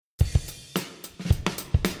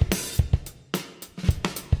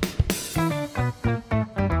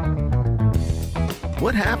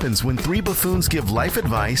What happens when three buffoons give life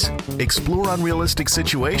advice, explore unrealistic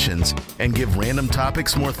situations, and give random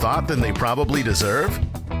topics more thought than they probably deserve?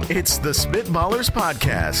 It's the Spitballers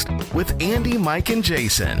Podcast with Andy, Mike, and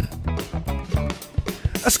Jason.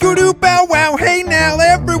 A skoo-doo bow wow, hey now,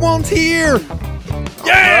 everyone's here.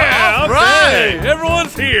 Yeah, all okay. right.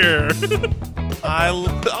 Everyone's here.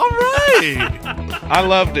 All right. I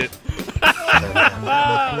loved it.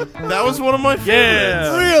 That was one of my favorites.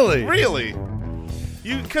 Yeah. Really?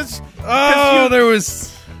 Because there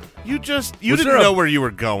was. you Was didn't there a- know where you were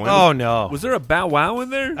going. Oh no, Was there a bow wow in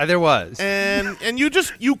there? there was. And you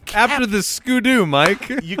kept, After the skoo-doo, Mike.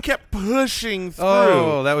 you kept pushing through.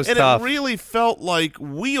 Oh, that was and tough. it really felt like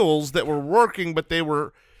wheels that were working, but they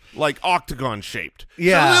were like octagon shaped.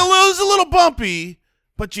 Yeah. So it was a little bumpy,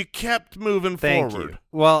 but you kept moving Thank forward. you.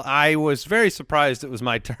 Well, I was very surprised it was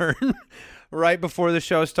my turn right before the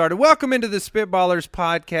show started. Welcome into the Spitballers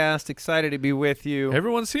Podcast. Excited to be with you.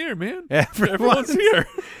 Everyone's here, man. Everyone's here.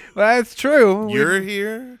 Well, that's true. You're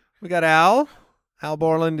here. We got Al. Al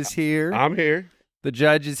Borland is here. I'm here. The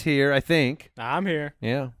judge is here, I think. I'm here.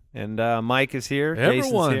 Yeah. And Mike is here.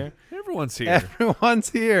 Jason's here. Everyone's here. Everyone's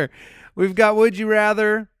here. We've got Would You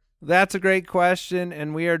Rather? That's a great question.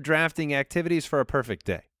 And we are drafting activities for a perfect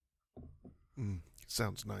day.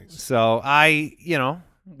 Sounds nice. So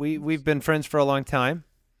we've been friends for a long time.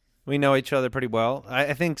 We know each other pretty well.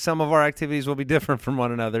 I think some of our activities will be different from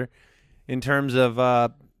one another in terms of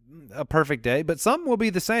a perfect day, but some will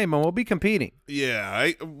be the same and we'll be competing.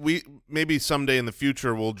 Yeah, we maybe someday in the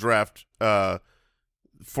future we'll draft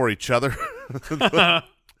for each other. That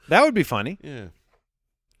would be funny. Yeah.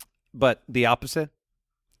 But the opposite?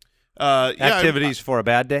 Yeah, Activities for a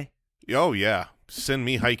bad day? Oh yeah, send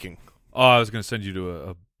me hiking. Oh, I was going to send you to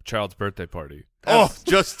a child's birthday party. Oh,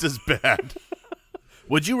 just as bad.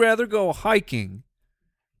 Would you rather go hiking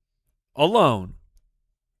alone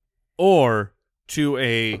or to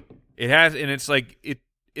it's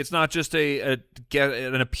not just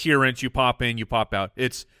an appearance, you pop in, you pop out.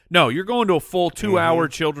 You're going to a full 2-hour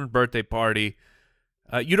children's birthday party.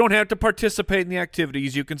 You don't have to participate in the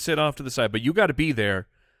activities. You can sit off to the side, but you got to be there.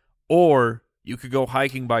 Or you could go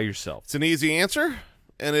hiking by yourself. It's an easy answer,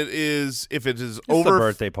 and it is if it is It's over the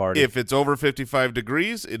birthday party. If it's over 55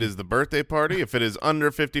 degrees, it is the birthday party. If it is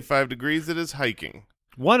under 55 degrees, it is hiking.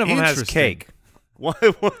 One of them has Interesting. cake. Why?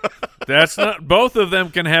 That's not. Both of them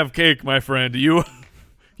can have cake, my friend. You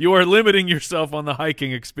are limiting yourself on the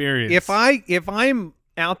hiking experience. If I'm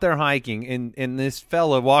out there hiking and this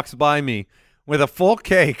fella walks by me with a full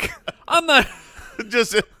cake, I'm not.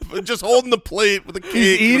 just holding the plate with a cake.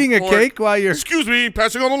 he's eating a and fork. cake while you're. Excuse me,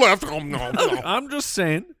 passing on the left. Oh, no. I'm just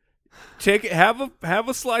saying, have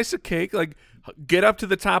a slice of cake. Like, get up to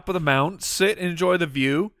the top of the mountain, sit, enjoy the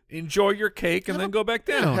view, enjoy your cake, and then go back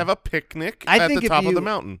down. Have a picnic I at think the top of the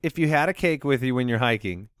mountain. If you had a cake with you when you're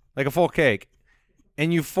hiking, like a full cake,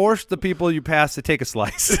 and you forced the people you pass to take a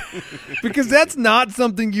slice, because that's not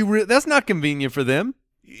something that's not convenient for them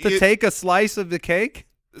to take a slice of the cake.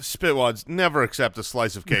 Spitwads, never accept a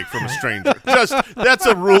slice of cake from a stranger. That's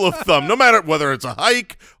a rule of thumb. No matter whether it's a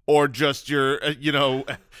hike or just you're, out and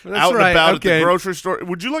right, about at okay. the grocery store.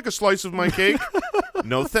 Would you like a slice of my cake?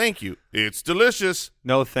 No, thank you. It's delicious.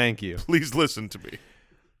 No, thank you. Please listen to me.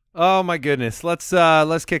 Oh my goodness, let's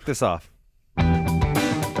kick this off.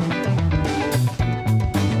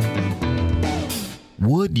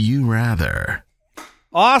 Would you rather?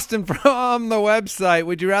 Austin from the website.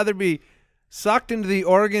 Would you rather be sucked into the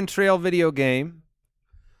Oregon Trail video game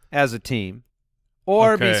as a team,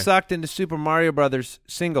 or be Okay. sucked into Super Mario Brothers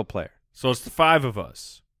single player? So it's the 5 of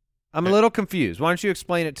us. I'm a little confused. Why don't you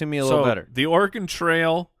explain it to me a little better? The Oregon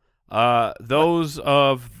Trail, those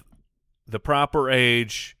of the proper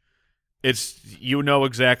age, you know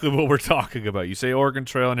exactly what we're talking about. You say Oregon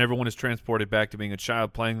Trail, and everyone is transported back to being a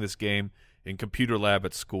child playing this game in computer lab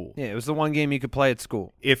at school. Yeah, it was the one game you could play at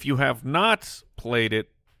school. If you have not played it,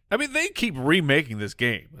 I mean, they keep remaking this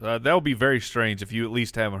game. That would be very strange if you at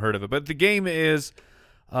least haven't heard of it. But the game is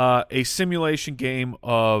a simulation game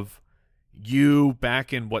of you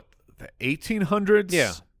back in, the 1800s?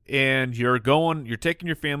 Yeah. And you're taking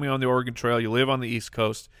your family on the Oregon Trail. You live on the East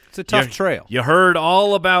Coast. It's a tough trail. You heard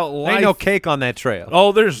all about life. Ain't no cake on that trail.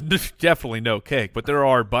 Oh, there's definitely no cake, but there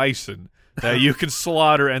are bison that you can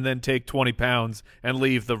slaughter and then take 20 pounds and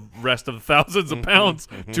leave the rest of the thousands of pounds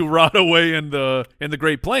to rot away in the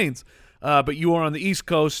Great Plains. But you are on the East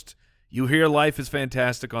Coast. You hear life is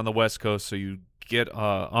fantastic on the West Coast, so you get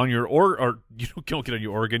on your or you don't get on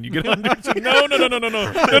your organ. You get on no. You get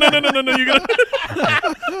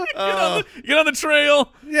on the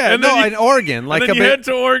trail. Yeah, and then an organ, like and then you head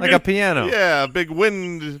to Oregon. like a piano. Yeah, big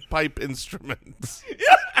windpipe instruments.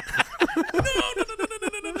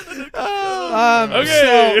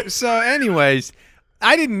 Okay. So anyways,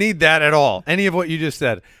 I didn't need that at all. Any of what you just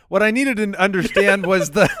said. What I needed to understand was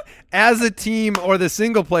the as a team or the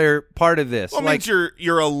single player part of this. Well, it means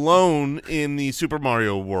you're alone in the Super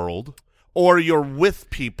Mario world, or you're with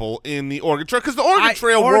people in the Oregon Trail. Because the Oregon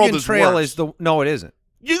Trail world is worse. No, it isn't.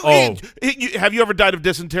 Have you ever died of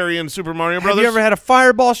dysentery in Super Mario Brothers? Have you ever had a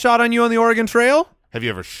fireball shot on you on the Oregon Trail? Have you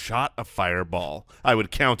ever shot a fireball? I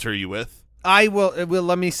would counter you with. I will.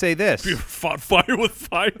 Let me say this: You fought fire with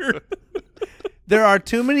fire. there are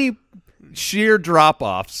too many sheer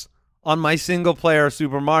drop-offs on my single-player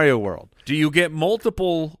Super Mario World. Do you get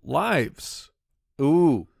multiple lives?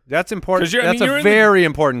 Ooh, that's important. You're That's a very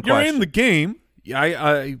important question. You're in the game.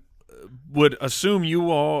 I would assume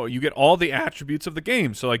you get all the attributes of the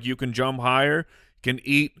game. So like you can jump higher, can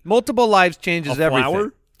eat multiple lives changes a flower.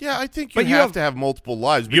 everything. Yeah, I think you have to have multiple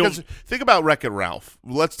lives because think about Wreck-It Ralph.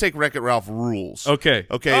 Let's take Wreck-It Ralph rules. Okay.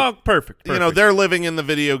 Oh, perfect. You know, they're living in the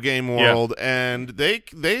video game world, and they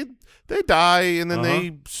die, and then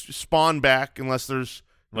they spawn back unless they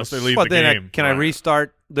leave the game. Can I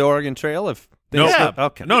restart the Oregon Trail if? No.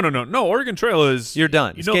 Okay. No. Oregon Trail is you're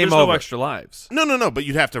done. It's game there's over. No extra lives. No. But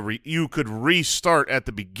you'd have to. You could restart at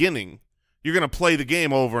the beginning. You're going to play the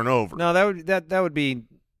game over and over. No, that would be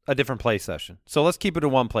a different play session. So let's keep it a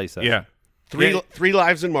one play session. Yeah. Three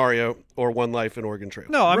lives in Mario or 1 life in Oregon Trail.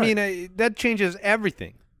 No, I mean that changes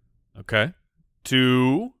everything. Okay.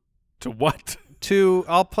 To what?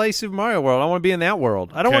 I'll play Super Mario World. I want to be in that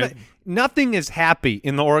world. I don't want to. Nothing is happy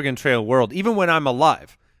in the Oregon Trail world, even when I'm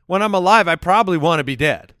alive. When I'm alive, I probably want to be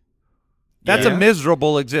dead. That's a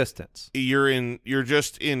miserable existence. You're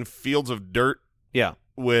just in fields of dirt. Yeah.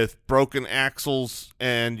 With broken axles,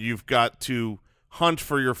 and you've got to hunt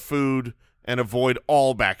for your food and avoid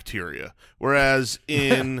all bacteria. Whereas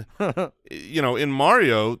in in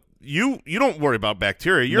Mario, you don't worry about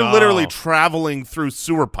bacteria. You're literally traveling through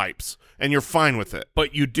sewer pipes, and you're fine with it.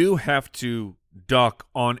 But you do have to duck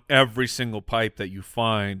on every single pipe that you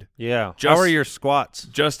find. Yeah. How are your squats?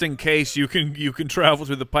 Just in case you can travel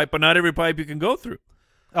through the pipe, but not every pipe you can go through.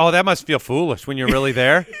 Oh, that must feel foolish when you're really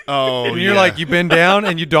there. Oh, when you're like, you've been down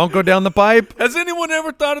and you don't go down the pipe. Has anyone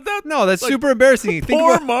ever thought of that? No, that's super embarrassing.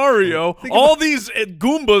 Poor Mario. All these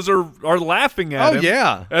Goombas are laughing at him. Oh,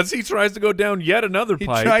 yeah. As he tries to go down yet another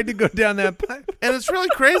pipe. He tried to go down that pipe. And it's really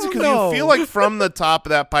crazy because you feel like from the top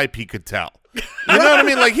of that pipe he could tell. You know what I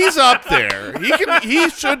mean? Like he's up there. He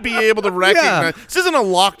should be able to recognize. Yeah. This isn't a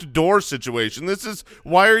locked door situation. This is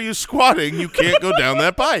why are you squatting? You can't go down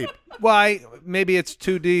that pipe. Why? Maybe it's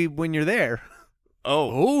 2D when you're there.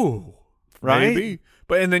 Oh, right. Maybe.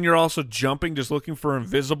 But and then you're also jumping, just looking for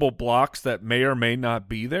invisible blocks that may or may not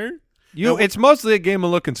be there. It's mostly a game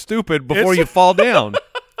of looking stupid before you fall down.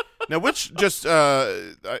 Now, which just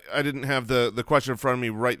I didn't have the question in front of me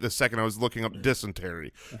right this second. I was looking up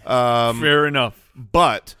dysentery. Fair enough.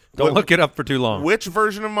 But don't look it up for too long. Which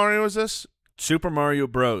version of Mario is this? Super Mario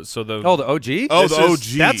Bros. So the OG. Oh, the OG.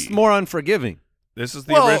 That's more unforgiving. This is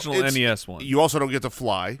the original NES one. You also don't get to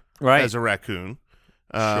fly as a raccoon.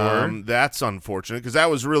 Sure. That's unfortunate because that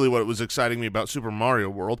was really what was exciting me about Super Mario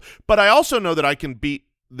World. But I also know that I can beat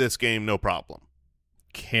this game no problem.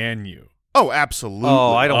 Can you? Oh, absolutely.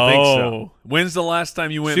 Oh, I don't think so. When's the last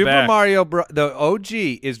time you went Super back? Mario the OG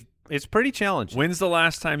it's pretty challenging. When's the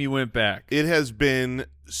last time you went back? It has been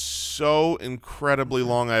so incredibly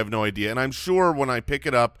long, I have no idea. And I'm sure when I pick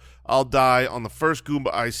it up, I'll die on the first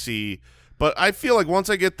Goomba I see. But I feel like once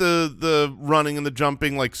I get the running and the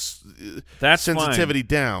jumping, like that's sensitivity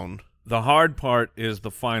down. The hard part is the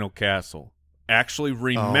final castle. Actually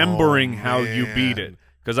remembering how you beat it.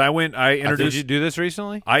 Because I introduced. Did you do this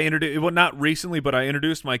recently? Well, not recently, but I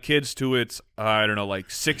introduced my kids to it. I don't know, like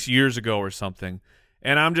 6 years ago or something.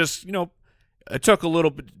 And I'm just, it took a little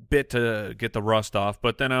bit to get the rust off.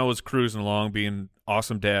 But then I was cruising along, being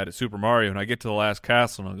awesome dad at Super Mario, and I get to the last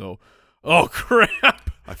castle and I go, "Oh crap!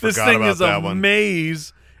 This thing is a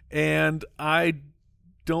maze," and I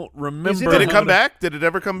don't remember. Did it come back? Did it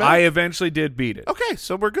ever come back? I eventually did beat it. Okay,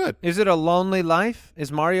 so we're good. Is it a lonely life?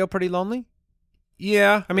 Is Mario pretty lonely?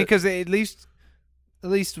 Yeah, I mean, because at least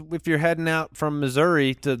if you're heading out from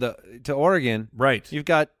Missouri to Oregon, right, you've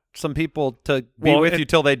got some people to be with you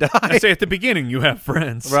till they die. I say at the beginning you have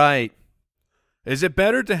friends, right? Is it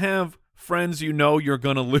better to have friends you're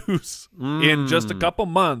going to lose in just a couple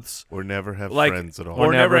months, or never have friends at all,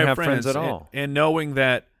 or never have friends at all, and knowing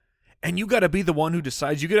that And you got to be the one who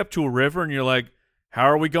decides. You get up to a river and you're like, how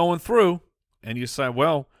are we going through? And you say,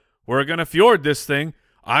 well, we're going to fjord this thing.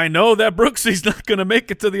 I know that Brooksy's not going to make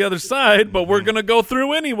it to the other side, but we're going to go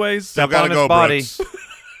through anyways. Still Step on gotta his go, body. Brooks.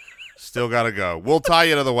 Still gotta go. We'll tie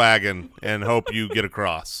you to the wagon and hope you get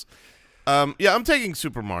across. Yeah, I'm taking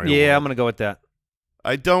Super Mario. Yeah, World. I'm going to go with that.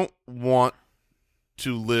 I don't want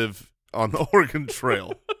to live on the Oregon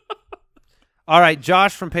Trail. All right,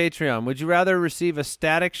 Josh from Patreon. Would you rather receive a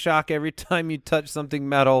static shock every time you touch something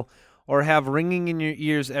metal or have ringing in your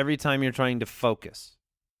ears every time you're trying to focus?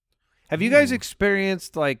 Have you guys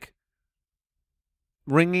experienced, like,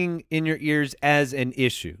 ringing in your ears as an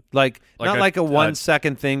issue? Like not like a 1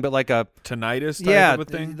 second thing, but like a tinnitus type of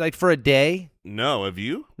a thing? like for a day? No, have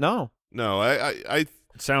you? No. No, I It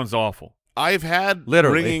sounds awful. I've had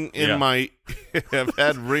Literally. ringing in Yeah. my I've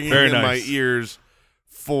had ringing Very in my nice. ears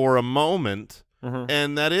for a moment,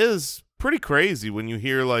 and that is pretty crazy when you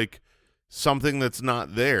hear like something that's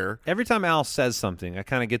not there. Every time Al says something, I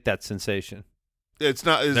kind of get that sensation. It's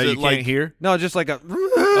not. Is That it you like can't hear? No, just like a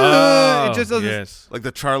Oh, it just doesn't yes. like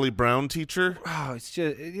the Charlie Brown teacher? Oh, it's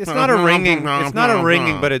not a ringing. It's not a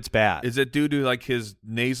ringing, but it's bad. Is it due to like his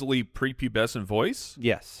nasally prepubescent voice?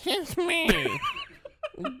 Yes. It's me.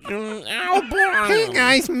 Hey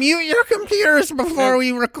guys, mute your computers before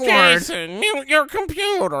we record. Jason, mute your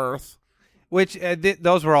computers. Which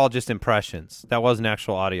those were all just impressions. That wasn't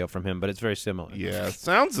actual audio from him, but it's very similar. Yeah,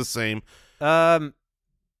 sounds the same. Yeah,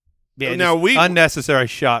 Now, just unnecessary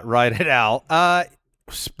shot right at Al.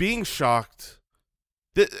 Being shocked.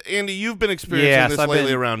 Andy, you've been experiencing Yes, this I've lately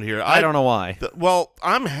been- around here. I don't know why. Well,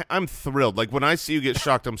 I'm thrilled. Like when I see you get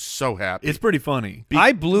shocked, I'm so happy. It's pretty funny.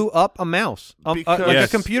 I blew up a mouse. Like Because- a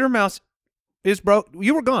computer mouse is broke.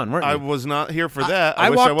 You were gone, weren't you? I was not here for that. I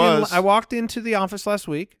wish walked I was. I walked into the office last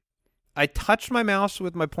week. I touched my mouse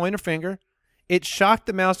with my pointer finger. It shocked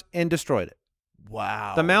the mouse and destroyed it.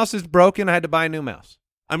 Wow. The mouse is broken. I had to buy a new mouse.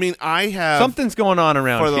 I mean, I have Something's going on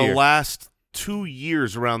around for here. the last 2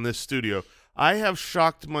 years around this studio. I have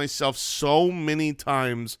shocked myself so many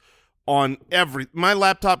times on my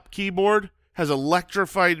laptop keyboard has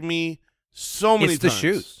electrified me so many It's the times.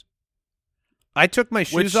 shoes. I took my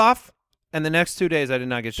shoes Which- off, and the next 2 days I did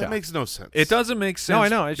not get That shocked. makes no sense. It doesn't make sense. No, I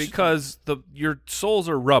know. It's just- because your soles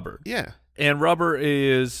are rubber, Yeah. and rubber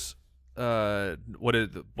is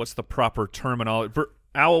what's the proper terminology?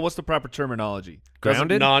 Owl, what's the proper terminology?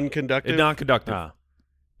 Grounded? Non-conductive. Non-conductive. Ah.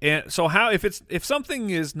 And so how if something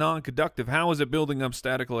is non-conductive, how is it building up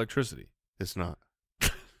static electricity? It's not.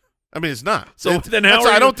 I mean, it's not. So It's- then how that's-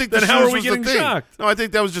 are I you- don't think the then how shoes are we was the getting thing. shocked? No, I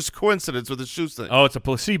think that was just coincidence with the shoes thing. Oh, it's a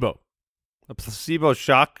placebo. A placebo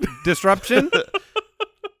shock disruption?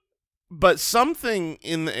 But something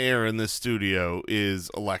in the air in this studio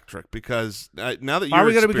is electric because now that you're Are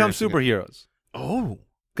we going to become experiencing it- superheroes? Oh,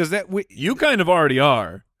 Because you kind of already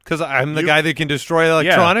are. I'm the guy that can destroy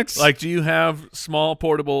electronics. Yeah. Like, do you have small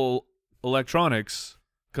portable electronics?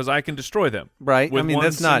 Because I can destroy them. right? with I mean, one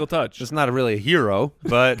that's single not touch. That's not really a hero,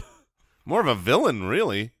 but More of a villain,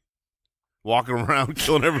 really. Walking around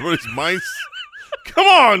killing everybody's mice. Come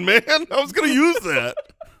on, man. I was going to use that.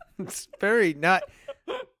 it's very not.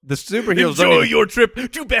 The superheroes don't Enjoy even, your trip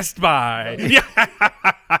to Best Buy.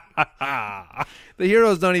 the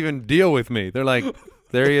heroes don't even deal with me. They're like,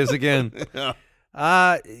 there he is again. Yeah.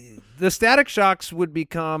 The static shocks would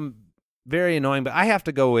become very annoying, but I have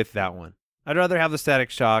to go with that one. I'd rather have the static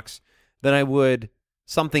shocks than I would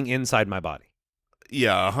something inside my body.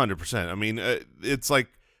 Yeah, 100%. I mean, it's like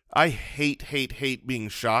I hate being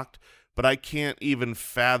shocked, but I can't even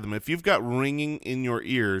fathom. If you've got ringing in your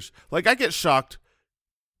ears, like I get shocked,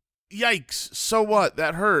 yikes, so what?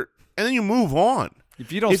 That hurt. And then you move on.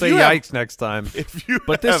 If you don't If say you have- yikes next time, If you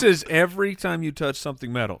But this have- is every time you touch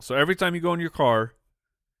something metal. So every time you go in your car,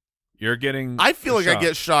 you're getting. I feel a like I shock.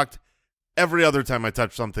 get shocked every other time I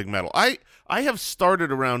touch something metal. I have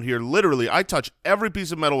started around here, literally, I touch every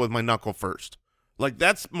piece of metal with my knuckle first. Like,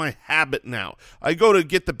 that's my habit now. I go to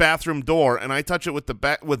get the bathroom door, and I touch it with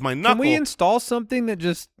with my knuckle. can we install something that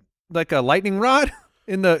just like a lightning rod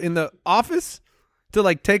in the office to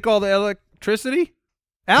like take all the electricity?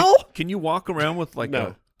 Al? Can you walk around with like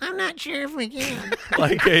No. I'm not sure if we can.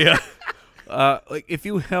 like if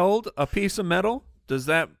you held a piece of metal, does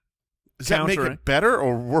that Does that make counter it better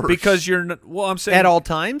or worse? because you're not, well, I'm saying At all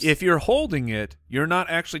times? if you're holding it, you're not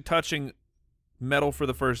actually touching metal for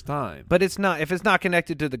the first time. But it's not. If it's not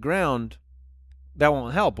connected to the ground, that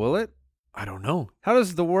won't help, will it? I don't know. How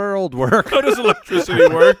does the world work? How does electricity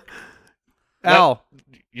work? Al,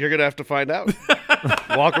 You're gonna have to find out.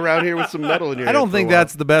 Walk around here with some metal in your. I don't hand for a think while.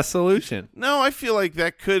 that's the best solution. No, I feel like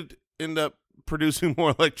that could end up producing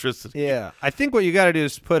more electricity. Yeah. I think what you got to do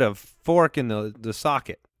is put a fork in the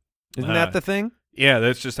socket. Isn't that the thing? Yeah,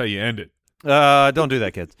 that's just how you end it. Don't do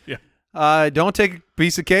that, kids. Yeah. Don't take a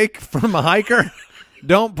piece of cake from a hiker.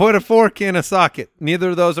 Don't put a fork in a socket. Neither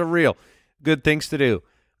of those are real. Good things to do.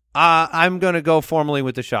 I'm going to go formally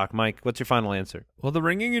with the shock. Mike, what's your final answer? Well, the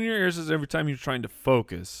ringing in your ears is every time you're trying to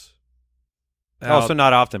focus. Also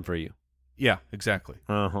not often for you. Yeah, exactly.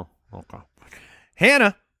 Uh-huh. Okay.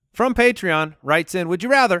 Hannah from Patreon writes in, would you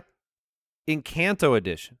rather Encanto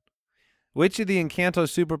edition? Which of the Encanto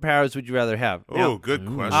superpowers would you rather have? Oh, Now, good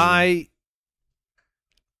question. I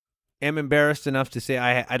am embarrassed enough to say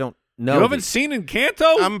I don't know. You haven't these. seen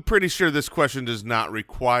Encanto? I'm pretty sure this question does not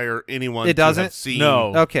require anyone It to have doesn't? seen.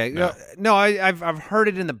 No. Okay. No. No, I've heard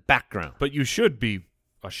it in the background. But you should be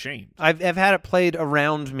ashamed. I've had it played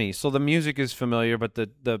around me, so the music is familiar, but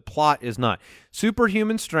the plot is not.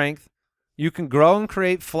 Superhuman strength. You can grow and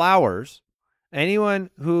create flowers. Anyone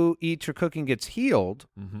who eats your cooking gets healed.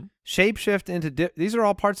 Mm-hmm. Shapeshift into these are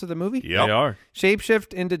all parts of the movie. Yep. They are.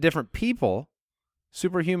 Shapeshift into different people.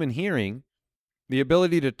 Superhuman hearing. The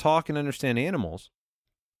ability to talk and understand animals.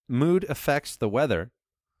 Mood affects the weather.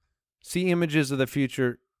 See images of the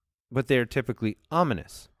future, but they are typically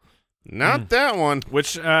ominous. Not that one.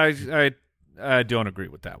 Which I don't agree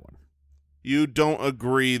with that one. You don't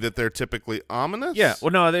agree that they're typically ominous? Yeah.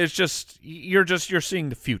 Well, no, it's just you're seeing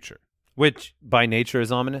the future. Which, by nature,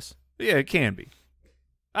 is ominous. Yeah, it can be.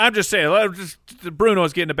 I'm just saying,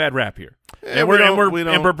 Bruno's getting a bad rap here, Yeah, and we we're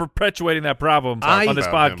don't- perpetuating that problem I- on this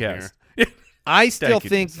about him podcast. I still Thank you,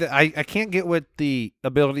 think that I can't get with the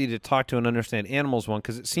ability to talk to and understand animals one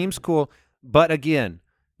because it seems cool. But again,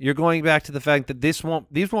 you're going back to the fact that these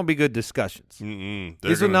won't be good discussions. Mm-mm.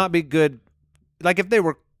 These will not be good. Like if they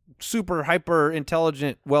were super hyper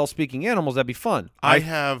intelligent, well-speaking animals, that'd be fun. I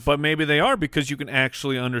have. But maybe they are because you can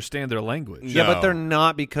actually understand their language. Yeah, but No. they're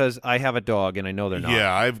not because I have a dog and I know they're not.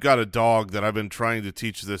 Yeah, I've got a dog that I've been trying to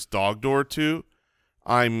teach this dog door to.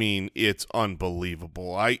 I mean, it's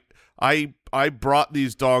unbelievable. I brought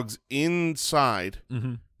these dogs inside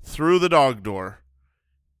Mm-hmm. through the dog door,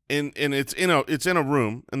 and it's in a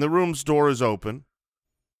room, and the room's door is open,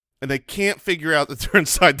 and they can't figure out that they're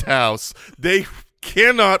inside the house. They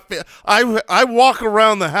cannot. I walk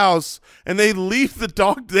around the house, and they leave the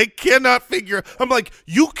dog. They cannot figure. I'm like,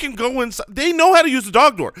 you can go inside. They know how to use the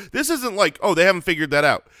dog door. This isn't like, oh, they haven't figured that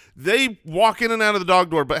out. They walk in and out of the dog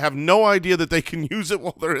door, but have no idea that they can use it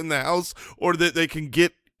while they're in the house, or that they can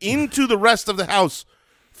get into the rest of the house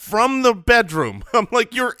from the bedroom. I'm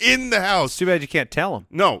like, you're in the house. It's too bad you can't tell them.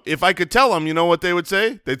 No, if I could tell them, you know what they would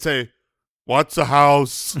say? They'd say, "What's a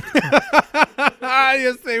house?"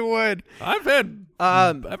 Yes, they would. I've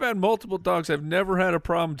had multiple dogs. I've never had a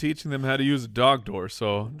problem teaching them how to use a dog door.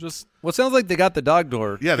 So just Well, it sounds like they got the dog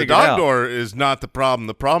door. Yeah, the figured dog out. door is not the problem.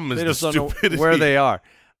 The problem is They the just don't know stupidity. where they are.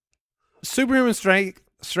 Superhuman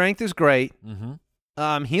strength is great.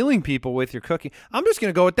 Healing people with your cooking. I'm just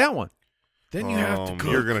going to go with that one. then you have to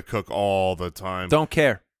cook. You're gonna cook all the time. Don't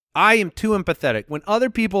care. I am too empathetic. When other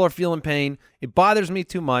people are feeling pain, it bothers me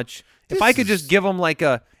too much. If I could just give them like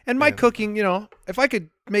a, and my cooking, if I could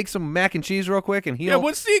make some mac and cheese real quick and heal. Yeah,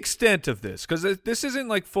 what's the extent of this? Because this isn't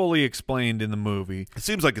like fully explained in the movie. It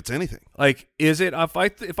seems like it's anything. Like, is it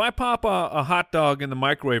if I pop a hot dog in the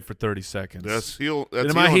microwave for 30 seconds? That's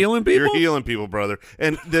Am I healing people? You're healing people, brother.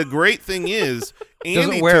 And the great thing is, Does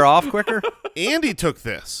Andy it wear off quicker? Andy took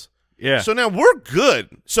this. Yeah. So now we're good.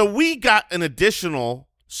 So we got an additional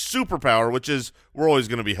superpower, which is we're always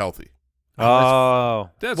going to be healthy. Oh.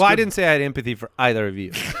 that's Well, I good. didn't say I had empathy for either of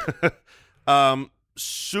you.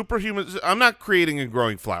 Superhuman. I'm not creating and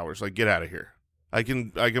growing flowers. Like, get out of here. I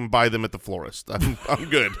can buy them at the florist. I'm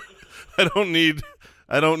good. I don't need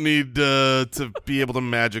to be able to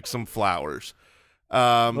magic some flowers. What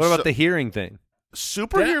about the hearing thing?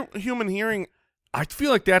 superhuman hearing? I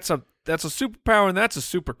feel like that's a superpower and that's a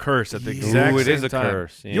super curse at the exact Ooh, it same is a time.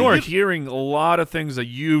 curse, yeah. You're hearing a lot of things that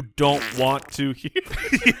you don't want to hear.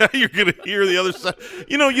 Yeah, you're gonna hear the other side.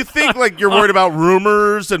 You think like you're worried about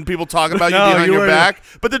rumors and people talking about you No, behind you're your worried back,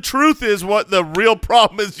 but the truth is, what the real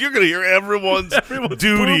problem is, you're gonna hear everyone's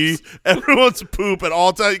duty, everyone's poop at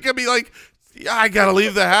all times. You can be like, yeah, I gotta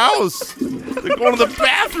leave the house. They're going to the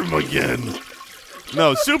bathroom again.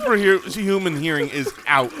 No, superhuman hearing is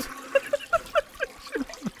out.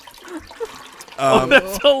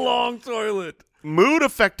 That's a long toilet. Mood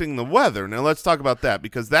affecting the weather. Now let's talk about that,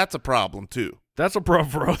 because that's a problem too. That's a problem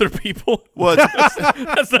for other people. Well,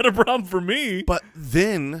 That's not a problem for me. but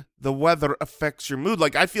then the weather affects your mood.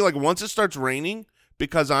 Like, I feel like once it starts raining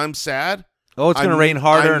because I'm sad, Oh, it's going to I'm- rain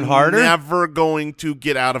harder and harder? I'm never going to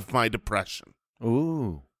get out of my depression.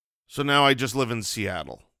 Ooh. So now I just live in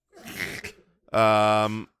Seattle.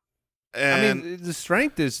 And I mean, the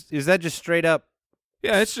strength is that just straight up?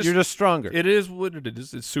 Yeah, it's just you're just stronger. It is what it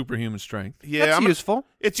is. It's superhuman strength. yeah, That's useful.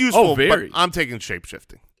 It's useful, Oh, very. but I'm taking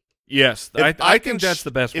shapeshifting. Yes, If I can think that's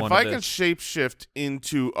the best If one. I of can this. shapeshift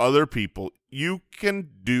into other people, you can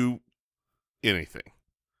do anything.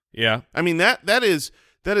 Yeah. I mean that is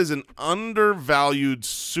an undervalued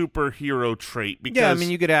superhero trait because Yeah, I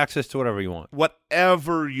mean, you get access to whatever you want.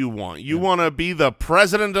 whatever you want. You want to be the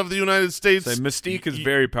president of the United States. So Mystique is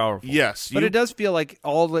very powerful. Yes, But it does feel like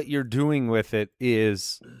all that you're doing with it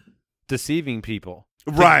is deceiving people,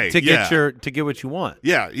 right To yeah. get what you want.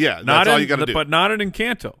 Yeah. Not That's all in, you got to do. but not in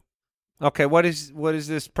Encanto. Okay, what is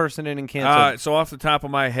this person in Encanto? So off the top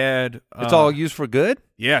of my head, it's all used for good?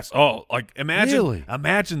 yes. Oh, like Really?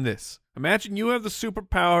 imagine this. Imagine you have the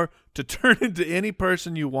superpower to turn into any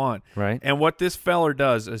person you want. Right. And what this feller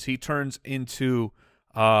does is he turns into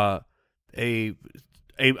a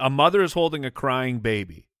mother is holding a crying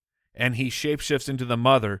baby, and he shapeshifts into the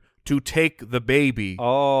mother to take the baby.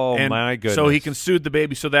 Oh, and my goodness. So he can soothe the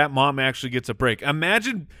baby so that mom actually gets a break.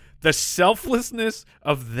 Imagine the selflessness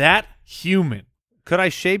of that human. Could I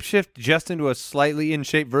shapeshift just into a slightly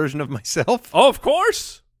in-shape version of myself? Oh, of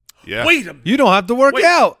course. yeah. Wait a minute. You don't have to work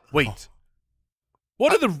out. Wait.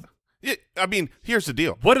 What are the Yeah, I mean, here's the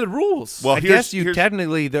deal. what are the rules? Well, I here's, guess you here's-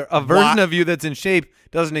 technically a version Why- of you that's in shape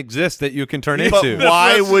doesn't exist that you can turn But into. why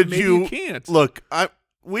That's- would maybe you can't. look?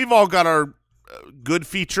 We've all got our good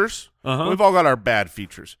features. Uh-huh. We've all got our bad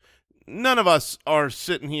features. None of us are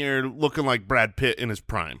sitting here looking like Brad Pitt in his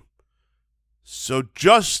prime. So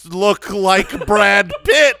just look like Brad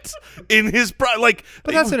Pitt in his prime. Like,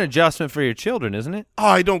 But that's an adjustment for your children, isn't it? oh,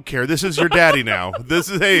 I don't care. This is your daddy now. This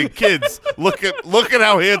is hey kids. Look at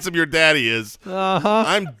how handsome your daddy is. Uh-huh.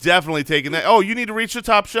 I'm definitely taking that. Oh, you need to reach the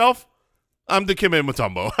top shelf? I'm Dikembe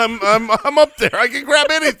Mutombo. I'm up there. I can grab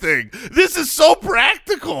anything. This is so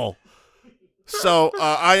practical. So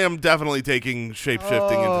I am definitely taking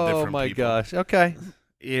shape-shifting into different Oh, my people. gosh. Okay.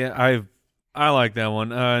 Yeah, I like that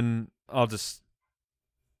one. And I'll just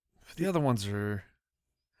the other ones are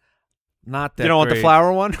not that You don't want the great.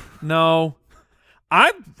 flower one? No.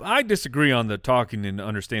 I disagree on the talking and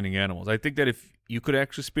understanding animals. I think that if you could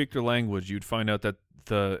actually speak their language, you'd find out that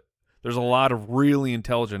there's a lot of really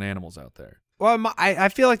intelligent animals out there. Well, I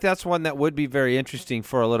feel like that's one that would be very interesting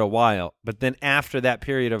for a little while. But then after that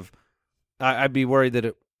period of I'd be worried that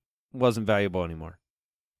it wasn't valuable anymore.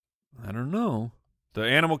 I don't know. The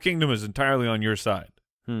animal kingdom is entirely on your side.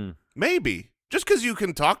 Maybe. Just because you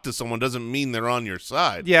can talk to someone doesn't mean they're on your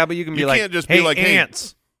side. Yeah, but you can be You like, can't just hey, be like, hey-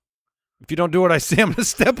 ants. If you don't do what I say, I'm going to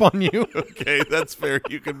step on you. Okay, that's fair.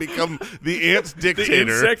 You can become the ants The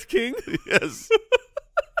dictator. insect king? Yes.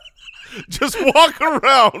 Just walk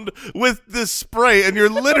around with this spray, and you're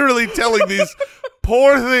literally telling these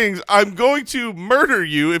poor things, I'm going to murder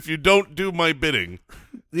you if you don't do my bidding.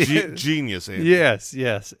 Genius, Andy.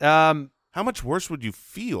 Yes. How much worse would you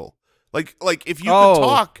feel? Like if you Oh. could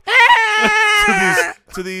talk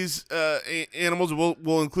to these animals,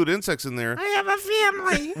 we'll include insects in there. I have a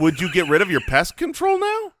family. Would you get rid of your pest control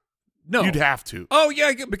now? No. You'd have to. Oh,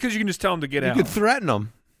 yeah, because you can just tell them to get You out. could threaten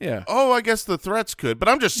them. Yeah. Oh, I guess the threats could, but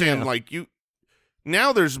I'm just saying, Yeah. like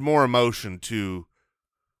now there's more emotion to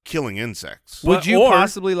killing insects. Would But- you or-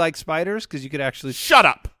 possibly like spiders? Because you could actually. Shut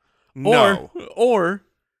up. No. Or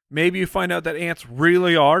maybe you find out that ants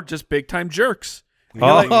really are just big time jerks. And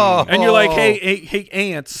Oh. you're like, hey,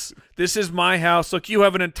 ants, this is my house. Look, you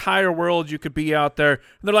have an entire world you could be out there. And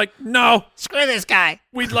they're like, no, Screw this guy.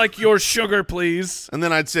 we'd like your sugar, please. And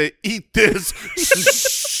then I'd say, eat this.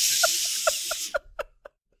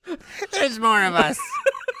 There's more of us.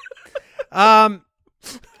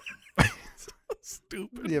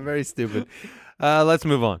 Stupid. Yeah, very stupid. Let's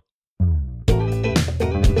move on.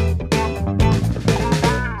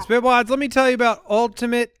 Spitwads, let me tell you about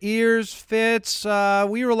Ultimate Ears Fits.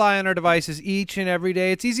 We rely on our devices each and every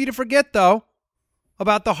day. It's easy to forget, though,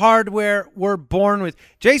 about the hardware we're born with.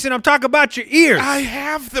 Jason, I'm talking about your ears. I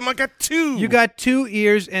have them. I got two. You got two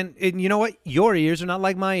ears, and you know what? Your ears are not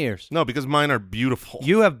like my ears. No, because mine are beautiful.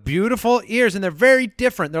 You have beautiful ears, and they're very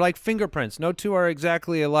different. They're like fingerprints. No two are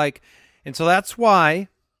exactly alike. And so that's why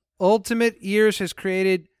Ultimate Ears has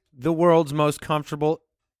created the world's most comfortable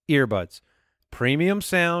earbuds. Premium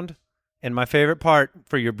sound, and my favorite part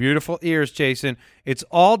for your beautiful ears, Jason, it's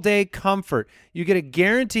all-day comfort. You get a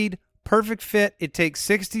guaranteed perfect fit. It takes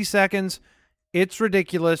 60 seconds. It's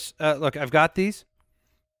ridiculous. Look, I've got these.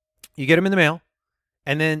 You get them in the mail,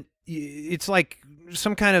 and then it's like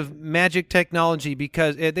some kind of magic technology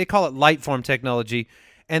because they call it Lightform technology,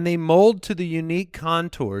 and they mold to the unique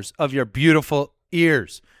contours of your beautiful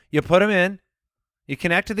ears. You put them in, you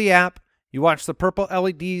connect to the app, you watch the purple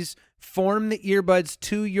LEDs form the earbuds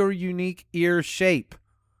to your unique ear shape.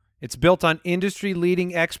 It's built on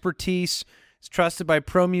industry-leading expertise. It's trusted by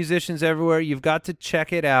pro musicians everywhere. You've got to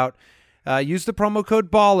check it out. Use the promo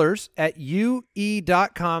code BALLERS at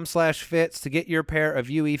ue.com/fits to get your pair of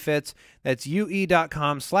UE Fits. That's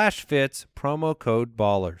ue.com/fits, promo code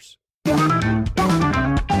BALLERS.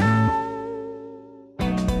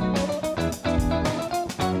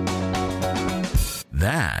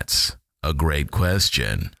 That's a great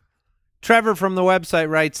question. Trevor from the website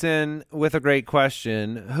writes in with a great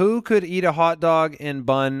question. Who could eat a hot dog and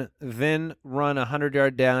bun, then run a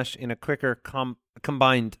 100-yard dash in a quicker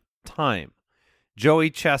combined time? Joey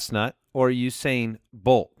Chestnut or Usain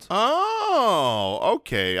Bolt? Oh,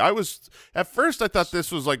 okay. At first I thought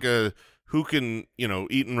this was like a who can,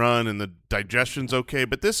 eat and run and the digestion's okay,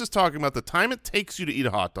 but this is talking about the time it takes you to eat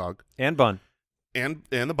a hot dog. And bun. And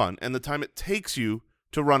the bun, and the time it takes you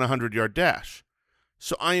to run a 100-yard dash.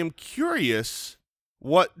 So I am curious,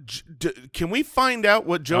 can we find out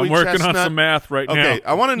what Joey I'm working Chestnut... on some math right now. Okay,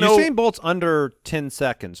 I want to know... Usain Bolt's under 10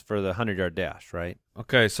 seconds for the 100-yard dash, right?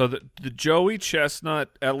 Okay, so the Joey Chestnut,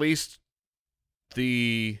 at least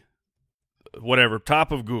the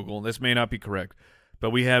top of Google, and this may not be correct, but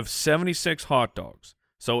we have 76 hot dogs.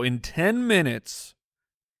 So in 10 minutes,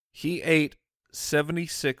 he ate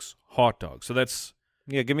 76 hot dogs. So that's...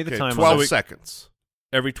 Yeah, give me the time. 12 seconds.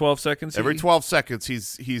 Every 12 seconds? Every 12 seconds,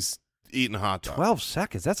 he's eating a hot dog. 12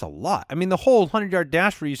 seconds, that's a lot. I mean, the whole 100-yard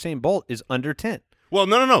dash for Usain Bolt is under 10. Well,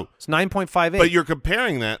 no. It's 9.58. But you're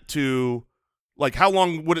comparing that to, like, how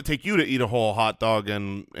long would it take you to eat a whole hot dog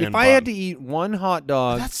and if I had to eat one hot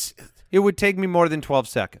dog, it would take me more than 12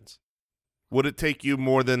 seconds. Would it take you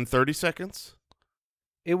more than 30 seconds?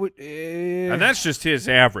 It would, and that's just his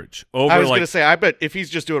average. I was going to say, I bet if he's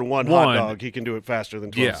just doing one hot dog, he can do it faster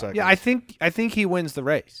than 12 seconds. Yeah, I think he wins the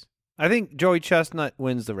race. I think Joey Chestnut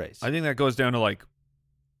wins the race. I think that goes down to like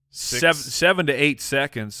 7 to 8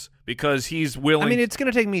 seconds because he's willing. I mean, it's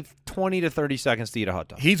going to take me 20 to 30 seconds to eat a hot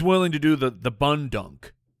dog. He's willing to do the bun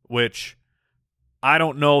dunk, which I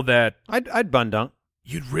don't know that I'd bun dunk.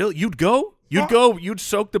 You'd go? You'd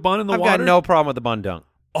soak the bun in the water? I've got no problem with the bun dunk.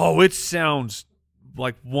 Oh, it sounds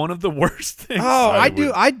like one of the worst things. Oh, I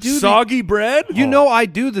do soggy bread? You know I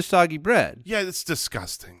do the soggy bread. Yeah, it's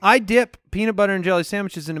disgusting. I dip peanut butter and jelly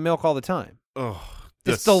sandwiches into milk all the time. Oh,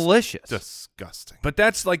 it's delicious. Disgusting. But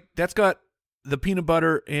that's got the peanut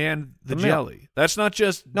butter and the jelly. Milk. That's not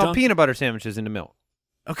just peanut butter sandwiches into milk.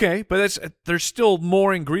 Okay, but there's still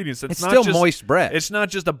more ingredients. It's still moist bread. It's not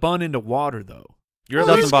just a bun into water though.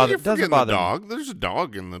 Doesn't bother the dog. There's a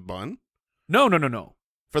dog in the bun. No.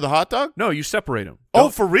 For the hot dog? No, you separate them. Oh,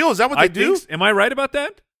 for real? Is that what they do? Am I right about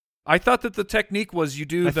that? I thought that the technique was you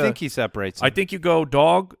do I think he separates them. I think you go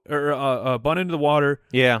dog or bun into the water,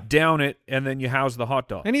 down it, and then you house the hot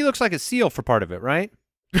dog. And he looks like a seal for part of it, right?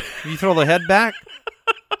 You throw the head back.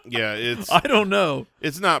 Yeah, I don't know.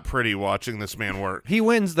 It's not pretty watching this man work. He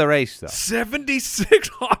wins the race, though. 76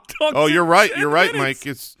 hot dogs. Oh, you're right. You're right, minutes.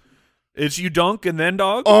 Mike. It's you dunk and then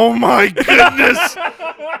dog? Oh, my goodness.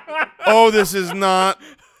 This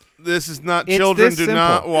is not. Children do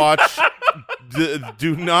not watch.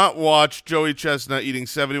 Do not watch Joey Chestnut eating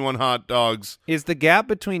 71 hot dogs. Is the gap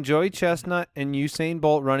between Joey Chestnut and Usain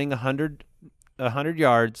Bolt running 100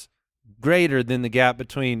 yards greater than the gap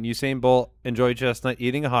between Usain Bolt and Joey Chestnut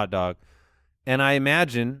eating a hot dog? And I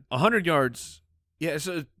imagine 100 yards. Yeah.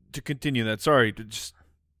 So to continue that, sorry, just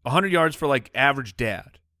 100 yards for like average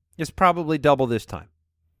dad. It's probably double this time.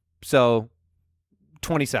 So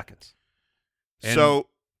 20 seconds. So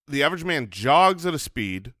the average man jogs at a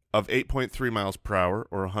speed of 8.3 miles per hour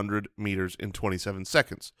or 100 meters in 27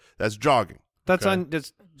 seconds. That's jogging. That's okay? on.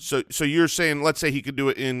 That's so you're saying, let's say he could do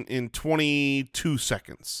it in 22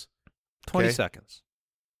 seconds. 20 okay? seconds.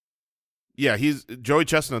 Yeah, Joey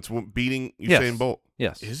Chestnut's beating Usain Bolt.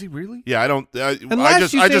 Yes. Is he really? Yeah, I don't.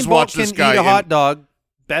 Unless I just watched this guy eat a hot dog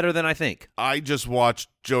better than I think. I just watched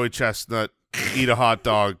Joey Chestnut eat a hot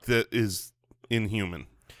dog that is inhuman.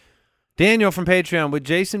 Daniel from Patreon, would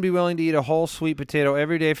Jason be willing to eat a whole sweet potato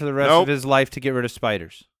every day for the rest of his life to get rid of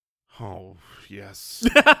spiders? Oh, yes.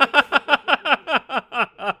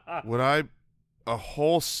 Would I?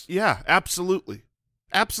 Yeah, absolutely.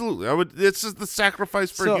 Absolutely. I would. This is the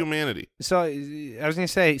sacrifice for humanity. So I was going to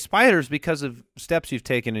say, spiders, because of steps you've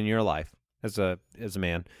taken in your life as a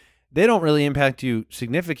man, they don't really impact you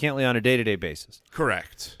significantly on a day-to-day basis.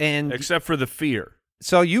 Correct. And except for the fear.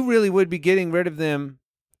 So you really would be getting rid of them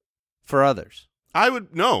for others. I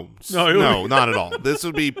would no, not at all. This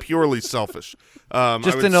would be purely selfish.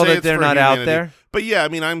 Just to know that they're not out there. But yeah, I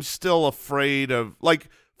mean, I'm still afraid of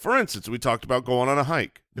For instance, we talked about going on a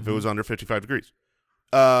hike if it was under 55 degrees.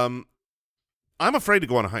 I'm afraid to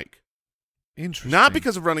go on a hike. Interesting. Not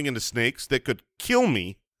because of running into snakes that could kill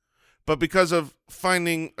me, but because of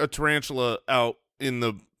finding a tarantula out in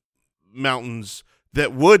the mountains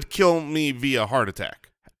that would kill me via heart attack.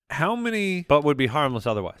 How many? But would be harmless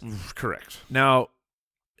otherwise. Correct. Now,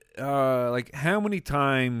 like how many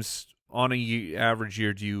times on average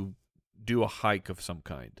year do you do a hike of some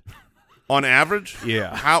kind? On average?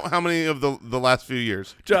 Yeah. How many of the last few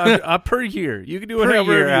years? Per year. You can do it Per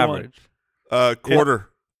however year you average. Quarter.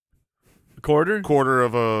 Quarter? Quarter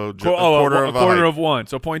of a quarter of a hike. of one.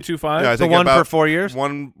 So 0.25? Yeah, I So think one per about 4 years?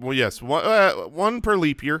 One, well, yes, one per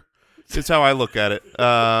leap year. Is how I look at it.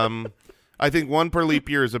 I think one per leap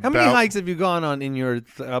year is How about many hikes have you gone on in your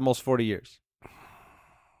almost 40 years?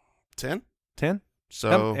 10. 10?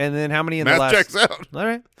 So And then how many in the math last? checks out. All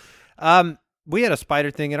right. We had a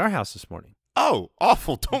spider thing at our house this morning. Oh,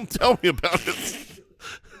 awful! Don't tell me about it.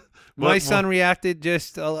 My What- son reacted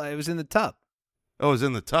just. It was in the tub, Oh, it was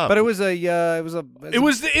in the tub. but it was a. It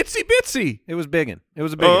was the itsy bitsy. It was biggin. It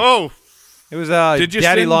was a biggin. Oh, It was Did you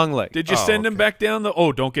Daddy send, Longleg. Did you Oh, send him okay. back down the?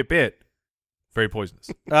 Oh, don't get bit. Very poisonous.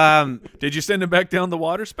 Did you send him back down the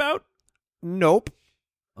water spout? Nope.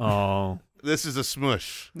 Oh, this is a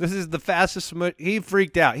smush. This is the fastest. He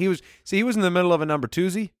freaked out. He was in the middle of a number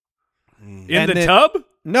twosie. in And the then- tub?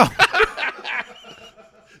 No,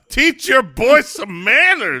 Teach your boy some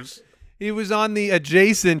manners. he was on the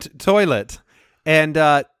adjacent toilet, and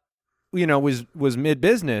was mid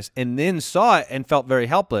business, and then saw it and felt very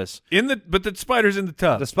helpless. But the spider's in the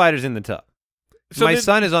tub. The spider's in the tub. So My then-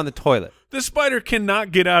 son is on the toilet. The spider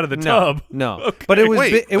cannot get out of the No, tub. no. Okay. But it was.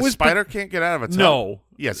 Wait, it a was. spider can't get out of a tub. No.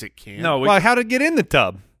 Yes, it can. No, Well, how to get in the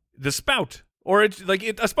tub? the spout. Or it's like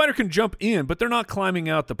a spider can jump in, but they're not climbing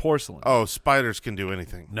out the porcelain. Oh, spiders can do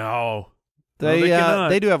anything. No. They cannot.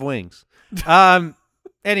 they do have wings.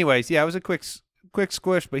 Anyways, yeah, it was a quick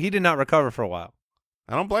squish, but he did not recover for a while.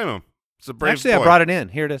 I don't blame him. It's a brave Actually, boy. I brought it in.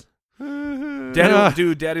 Here it is.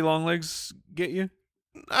 Do daddy long legs get you?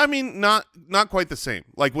 I mean, not quite the same.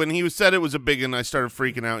 Like when he said it was a big one, I started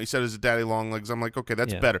freaking out. He said it's a daddy long legs. I'm like, okay,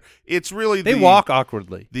 that's Yeah. better. It's really They walk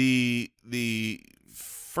awkwardly. the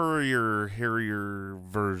furrier, hairier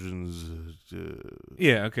versions.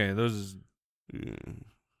 Yeah, okay. Those Yeah.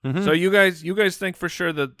 Mhm. So you guys think for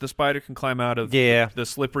sure that the spider can climb out of Yeah. the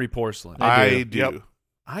slippery porcelain? I do. Yep.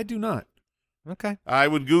 I do not. Okay. I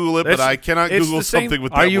would Google it, but It's- I cannot it's Google the same- something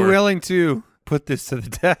with Are that you word. willing to put this to the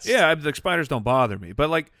test? Yeah, the spiders don't bother me. But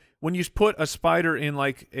like when you put a spider in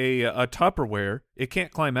like a Tupperware, it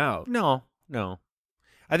can't climb out. No.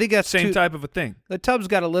 I think that's Same too, type of a thing. The tub's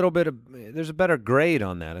got a little bit of. There's a better grade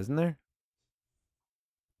on that, isn't there?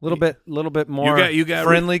 Little bit more you got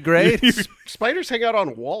friendly grade. Spiders hang out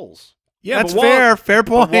on walls. Yeah, That's but fair. Fair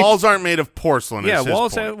But point. walls aren't made of porcelain. Yeah, is his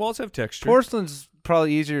walls point. have texture. Porcelain's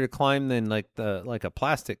probably easier to climb than like a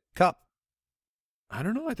plastic cup. I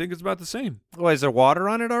don't know. I think it's about the same. Why, is there water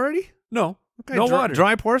on it already? No, Okay, no dry, water.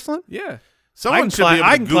 Dry porcelain? Yeah. Someone I can should climb- be able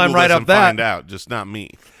I to can Google climb right this up and that. find out, just not me.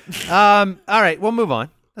 All right, we'll move on.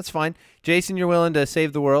 That's fine. Jason, you're willing to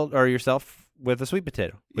save the world or yourself with a sweet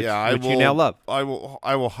potato, which, Yeah, I which will. you now love. I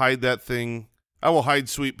will hide that thing. I will hide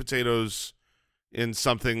sweet potatoes in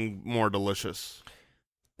something more delicious.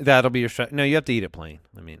 That'll be your no. You have to eat it plain.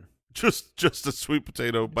 I mean, Just a sweet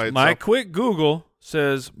potato by itself. My quick Google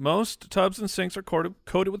says most tubs and sinks are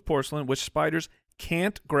coated with porcelain, which spiders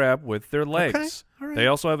can't grab with their legs. all right. They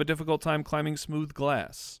also have a difficult time climbing smooth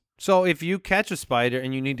glass so if you catch a spider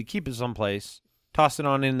and you need to keep it someplace, toss it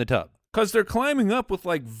on in the tub. because they're climbing up with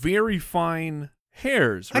like very fine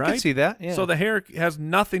hairs, right? I can see that. Yeah. So the hair has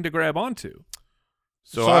nothing to grab onto.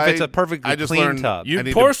 So if it's a perfectly I just clean learned tub. You I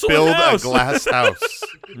need porcelain to build house. a glass house.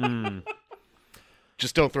 Mm.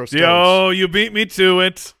 Just don't throw stones. Yo, you beat me to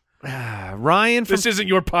it. Ryan from This isn't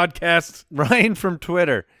your podcast. Ryan from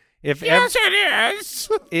Twitter. If it is.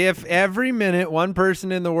 if every minute one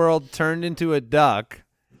person in the world turned into a duck,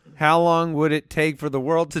 how long would it take for the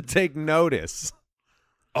world to take notice?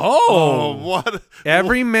 Oh, what?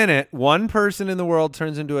 Every minute one person in the world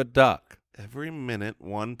turns into a duck. Every minute,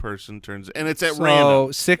 one person turns, and it's at So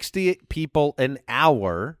random. 60 people an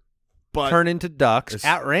hour But turn into ducks It's-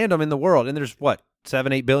 at random in the world, and there's what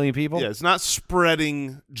 7-8 billion people. yeah, it's not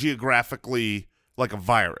spreading geographically like a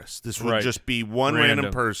virus. This would Right. just be one Random.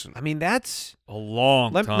 random person. I mean that's A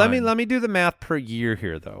long time. let me do the math per year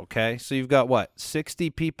here though. Okay, so you've got what 60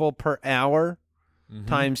 people per hour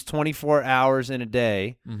times 24 hours in a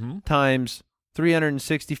day Mm-hmm. times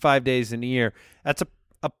 365 days in a year. That's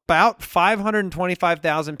about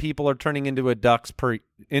 525,000 people are turning into a duck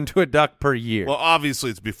per year. Well,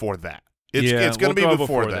 obviously, it's before that. It's going to we'll be go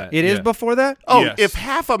before that. It is Yeah. before that? Oh, Yes. if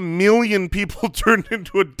 500,000 people turned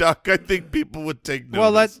into a duck, I think people would take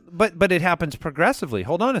notice. Well, but it happens progressively.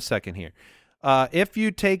 Hold on a second here. If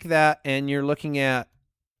you take that and you're looking at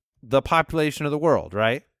the population of the world,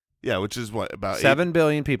 right? yeah, which is what, about 7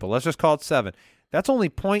 billion people. Let's just call it 7. That's only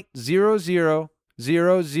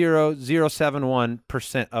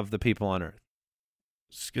 0.00071% of the people on Earth.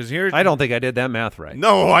 Because here's I don't think I did that math right.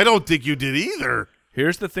 No, I don't think you did either.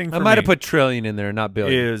 Here's the thing. For I might have me put trillion in there, not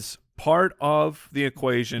billion. is part of the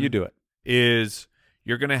equation. You do it. Is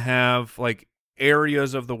you're going to have like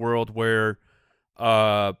areas of the world where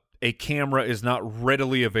a camera is not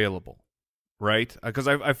readily available, right? Because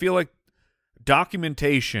I feel like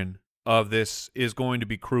documentation of this is going to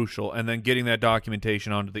be crucial, and then getting that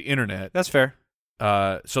documentation onto the internet That's fair.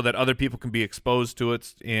 so that other people can be exposed to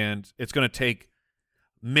it, and it's going to take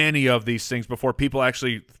many of these things before people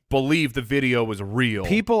actually believe the video was real.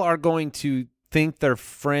 People are going to think their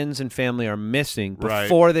friends and family are missing Right.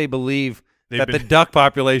 before they believe They've that the been- duck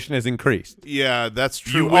population has increased. Yeah, that's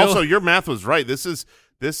true. You will- Also, your math was right. This is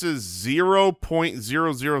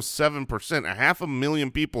 0.007%.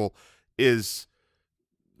 500,000 people is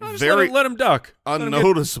Just very let him duck. Let 'em get-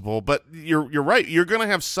 unnoticeable. But you're right. You're going to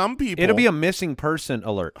have some people. It'll be a missing person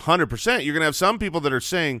alert. 100%. You're going to have some people that are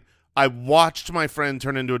saying, "I watched my friend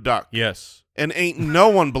turn into a duck," Yes. and ain't no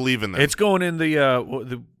one believing that. It's going in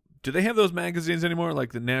the do they have those magazines anymore,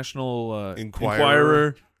 like the National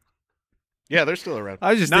Enquirer? Yeah, they're still around.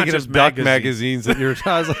 I was just Not thinking just of duck magazines. magazines that you're.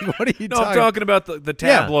 I was like, what are you No, I'm talking? talking about the Yeah.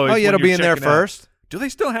 tabloids. Oh, yeah, when it'll be you're in there checking out. first. Do they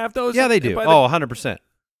still have those? Yeah, they do. By the- Oh, 100%.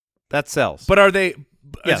 That sells. but are they?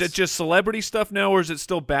 Yes. Is it just celebrity stuff now, or is it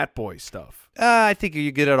still Bat Boy stuff? I think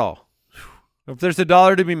you get it all. If there's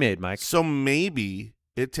 $1 to be made, Mike. So maybe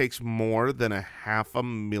it takes more than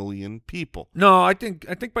 500,000 people. No, I think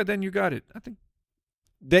by then you got it. I think.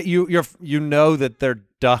 That you know that they're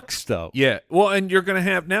ducks though. Yeah. Well, and you're gonna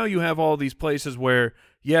have now. You have all these places where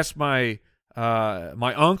yes, my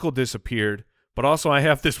uncle disappeared, but also I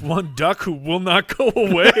have this one duck who will not go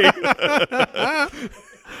away.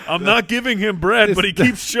 I'm not giving him bread, but he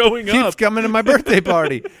keeps showing Keeps up. coming to my birthday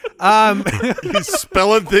party. He's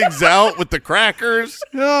spelling things out with the crackers.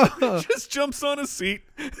 Just jumps on a seat,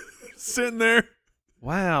 sitting there.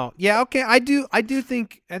 Wow. Yeah. Okay. I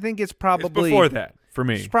think it's probably It's before that for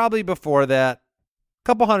me. It's probably before that.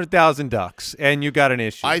 Couple 100,000 ducks, and you got an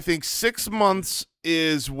issue. I think 6 months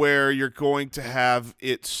is where you're going to have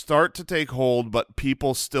it start to take hold, but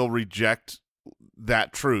people still reject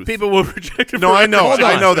that truth. People will reject it. No, I know,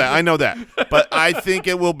 forever. I know that. But I think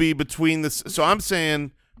it will be between this. So I'm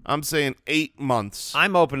saying 8 months.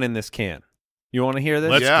 I'm opening this can. You want to hear this?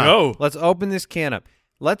 Let's Yeah. go. Let's open this can up.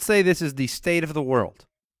 Let's say this is the state of the world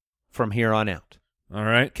from here on out. All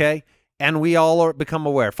right. Okay? And we all are become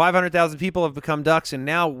aware. 500,000 people have become ducks, and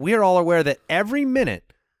now we're all aware that every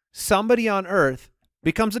minute somebody on Earth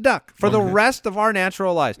becomes a duck for the rest of our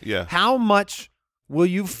natural lives. Yeah. How much will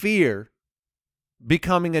you fear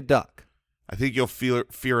becoming a duck? I think you'll fear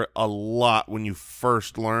it a lot when you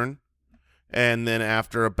first learn, and then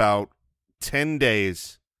after about 10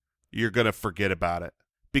 days, you're going to forget about it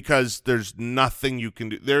because there's nothing you can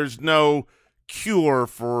do. There's no cure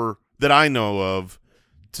that I know of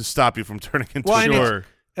to stop you from turning into Well, a duck. Sure.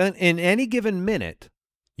 And in any given minute,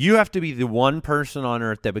 you have to be the one person on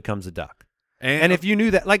Earth that becomes a duck. And if you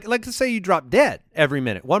knew that, like let's say you drop dead every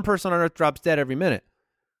minute, one person on Earth drops dead every minute,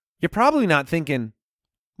 you're probably not thinking,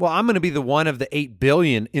 well, I'm going to be the one of the 8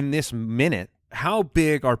 billion in this minute. how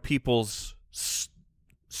big are people's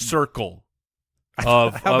circle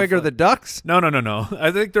of How big are the ducks? No.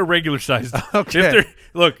 I think they're regular sized. Okay.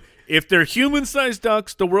 If they're human-sized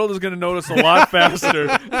ducks, the world is going to notice a lot faster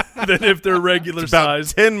than if they're About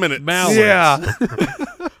regular-sized 10 minutes. mallards. Yeah.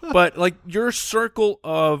 But like your circle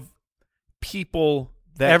of people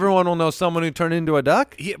that Everyone will know someone who turned into a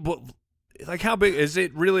duck? Yeah, but like how big is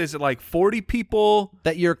it? Really, is it like 40 people?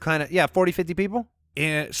 That you're kind of, 40, 50 people?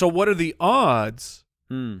 And so, what are the odds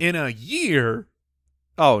Hmm. in a year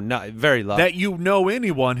Oh, no, very low. that you know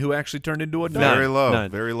anyone who actually turned into a duck? None. Very low.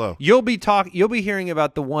 None. Very low. You'll be hearing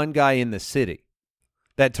about the one guy in the city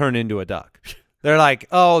that turned into a duck. They're like,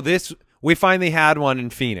 oh, we finally had one in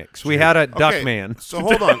Phoenix. We had a duck Okay, man. So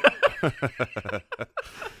hold on.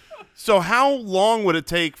 So how long would it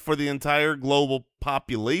take for the entire global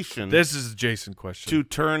population This is a Jason question. to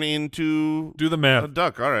turn into Do the a math,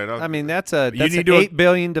 duck? All right. I mean, that's an need to- 8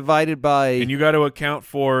 billion divided by and you got to account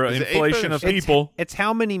for Is it 8 inflation of billion? people. It's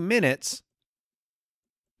how many minutes?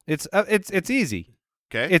 It's easy.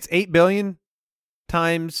 okay. It's 8 billion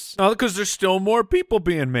times. No, because there's still more people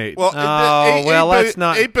being made. Well, Oh, well, let's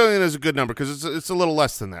not- 8 billion is a good number because it's a little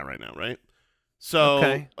less than that right now, right? So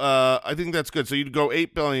Okay. I think that's good. So you'd go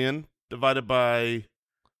 8 billion divided by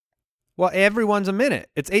Well, everyone's a minute.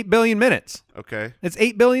 It's 8 billion minutes. okay. It's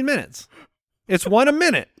 8 billion minutes. It's one a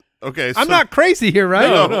minute. Okay, I'm so- not crazy here, right?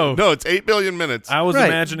 No, it's 8 billion minutes. I was Right.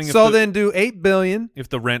 imagining So if, then do 8 billion. if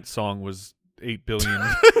the Rent song was 8 billion.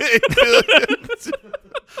 8 billion.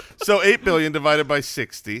 So 8 billion divided by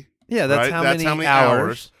 60. Yeah, that's right? how That's many how many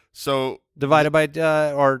hours. So Divided by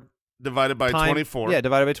or divided by time. 24. Yeah,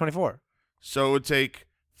 divided by 24 So it would take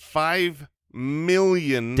 5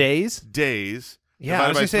 million days. days. Yeah, I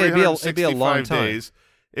was divided by gonna say it'd be a long 365 time. days.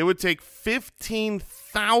 It would take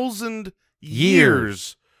 15,000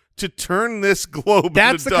 years to turn this globe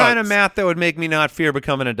That's into the kind of ducks. math that would make me not fear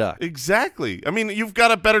becoming a duck. Exactly. I mean, you've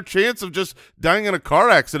got a better chance of just dying in a car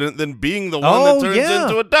accident than being the one Oh, that turns yeah.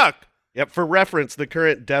 into a duck. Yep. For reference, the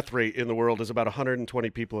current death rate in the world is about 120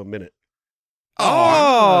 people a minute.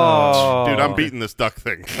 Oh, Dude, I'm beating this duck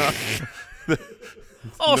thing.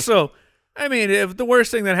 Also, I mean, if the worst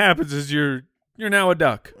thing that happens is you're now a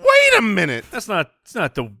duck. Wait a minute. It's not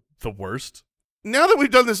the worst. Now that we've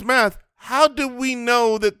done this math, how do we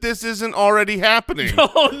know that this isn't already happening?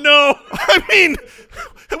 Oh no. I mean,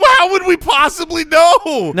 how would we possibly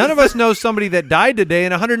know? None of us know somebody that died today,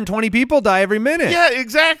 and 120 people die every minute. Yeah,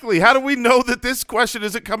 exactly. How do we know that this question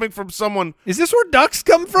isn't coming from someone? Is this where ducks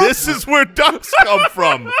come from? This is where ducks come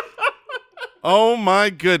from. Oh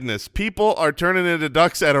my goodness. People are turning into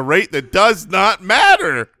ducks at a rate that does not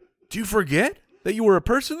matter. Do you forget that you were a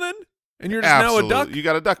person then? And you're just Absolutely. now a duck? You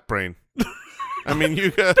got a duck brain. I mean,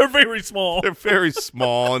 they're They're very small. very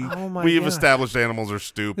small, and Oh my we've God. established animals are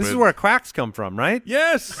stupid. This is where quacks come from, right?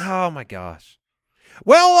 Yes. Oh my gosh.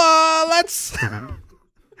 Well, let's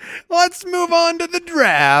let's move on to the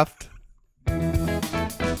draft.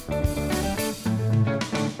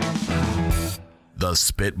 The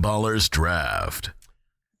Spitballers Draft.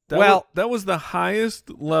 That was the highest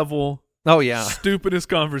level, Oh yeah. stupidest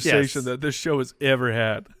conversation Yes. that this show has ever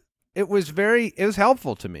had. It was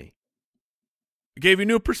helpful to me. It gave you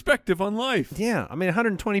new perspective on life. Yeah. I mean,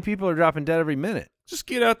 120 people are dropping dead every minute. Just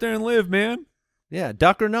get out there and live, man. Yeah,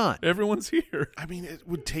 duck or not. Everyone's here. I mean, it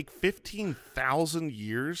would take 15,000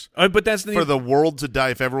 years But that's for the world to die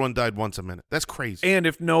if everyone died once a minute. That's crazy. and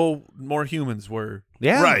if no more humans were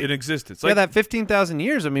Yeah. Right. in existence. Yeah, that 15,000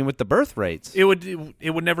 years, I mean, with the birth rates. it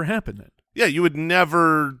would never happen then. Yeah, you would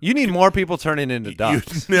never You need more people turning into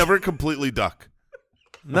ducks. you'd never completely duck.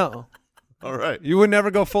 No. All right. You would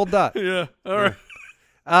never go full duck. Yeah. All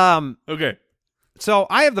right. Okay. So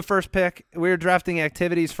I have the first pick. We're drafting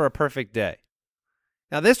activities for a perfect day.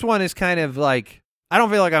 Now, this one is kind of like, I don't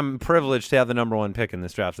feel like I'm privileged to have the number one pick in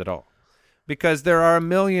this draft at all, because there are a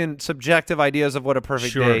million subjective ideas of what a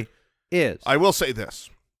perfect Sure. day is. I will say this.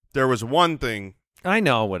 There was one thing. I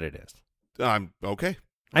know what it is. I'm okay.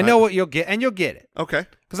 I know what you'll get, and you'll get it, Okay.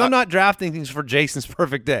 because I'm not drafting things for Jason's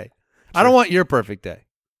perfect day. I don't want your perfect day.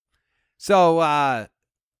 So, well,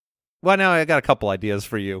 now I got a couple ideas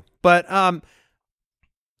for you, but I'm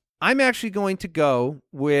actually going to go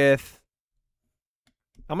with.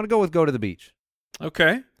 I'm going to go with go to the beach.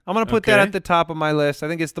 Okay. I'm going to put that Okay. at the top of my list. I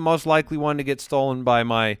think it's the most likely one to get stolen by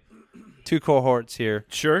my two cohorts here.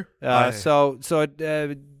 Sure. So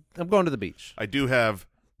I'm going to the beach. I do have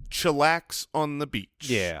chillax on the beach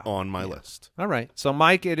Yeah. on my list. All right. So,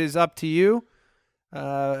 Mike, it is up to you.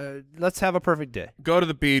 Let's have a perfect day. Go to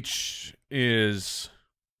the beach it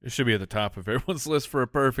should be at the top of everyone's list for a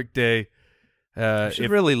perfect day. You should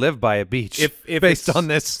really live by a beach. If based it's- on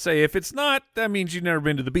this. say if it's not, that means you've never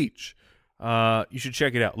been to the beach. You should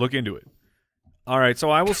check it out. Look into it. All right, so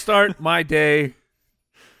I will start my day.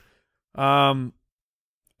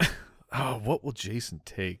 What will Jason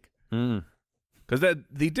take? Because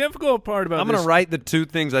the difficult part about I'm going this, to write the two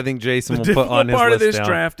things I think Jason the will difficult put on his part list of this down.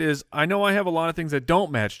 draft is I know I have a lot of things that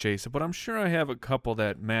don't match Jason, but I'm sure I have a couple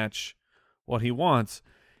that match what he wants.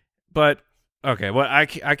 But okay, well I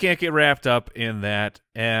can't get wrapped up in that,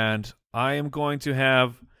 and I am going to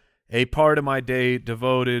have a part of my day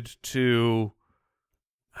devoted to,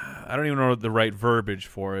 I don't even know the right verbiage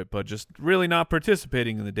for it, but just really not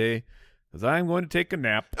participating in the day, because I'm going to take a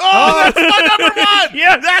nap. Oh, that's my number one.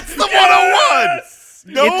 Yeah, that's the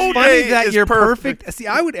 101. No It's funny day that is you're perfect. perfect. See,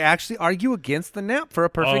 I would actually argue against the nap for a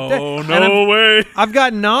perfect day. Oh, And no way. I've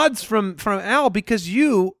got nods from Al because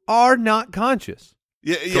you are not conscious.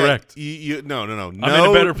 Yeah, Correct. No. I'm in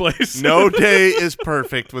a better place. No day is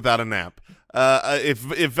perfect without a nap.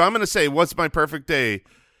 If I'm going to say what's my perfect day,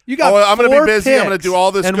 You got I'm gonna be 4 busy, I'm gonna picks, do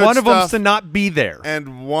all this and good one of them's stuff. to not be there. and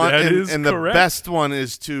That and is the correct. best one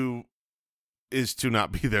is to is to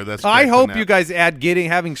not be there. That's I back to hope nap. you guys add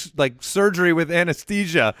having like surgery with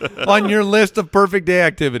anesthesia on your list of perfect day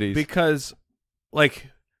activities. Because, like,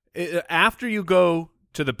 after you go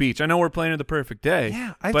to the beach, I know we're planning the perfect day.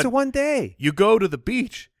 Yeah, but it's a one day. you go to the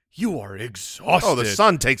beach, you are exhausted. Oh, the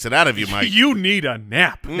sun takes it out of you, Mike. You need a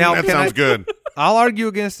nap. Now, that can sounds I- good. I'll argue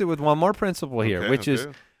against it with one more principle here, Okay, which is,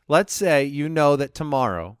 okay. let's say you know that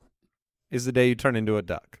tomorrow is the day you turn into a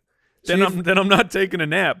duck. So Then I'm not taking a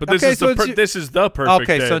nap. But this Okay, is so this is the perfect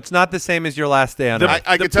okay, day. so it's not the same as your last day on Earth.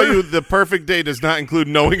 I can tell you the perfect day does not include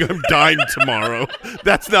knowing I'm dying tomorrow.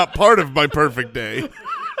 That's not part of my perfect day.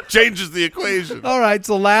 Changes the equation. All right,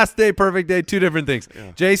 so last day, perfect day, two different things.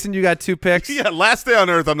 Jason, you got 2 picks. Yeah, last day on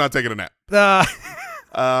Earth, I'm not taking a nap. All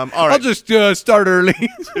All right. I'll just start early.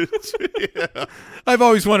 I've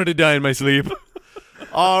always wanted to die in my sleep.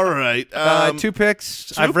 All right. 2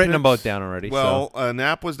 picks. I've written them picks. both down already. Well, a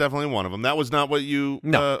nap was definitely one of them. That was not what you.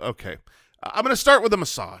 No. Okay. I'm going to start with a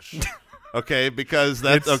massage. Okay, because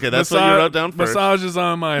that's It's okay. That's what you wrote down first. Massage is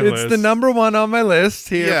on my it's list. the number 1 on my list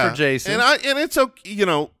here for Jason. and it's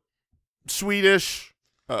okay. Swedish,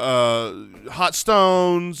 hot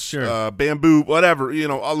stones, Sure. bamboo, whatever.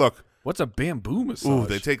 Look. What's a bamboo massage? Ooh,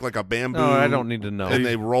 they take like a bamboo. Oh, I don't need to know. And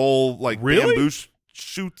they roll like Really? bamboo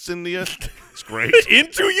shoots into you. It's great.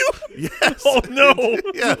 into you? Yes. Oh no!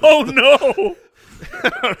 Yeah. Oh no!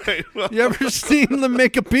 All right. Well, You ever seen them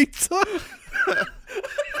make a pizza?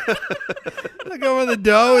 Look over the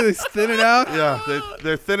dough, they thin it out. yeah,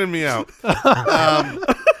 they're thinning me out.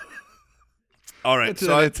 All right. It's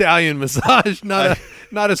So an Italian massage, not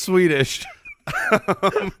a Swedish.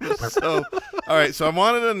 all right. So I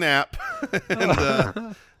wanted a nap,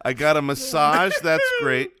 and I got a massage. That's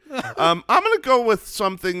great. I'm gonna go with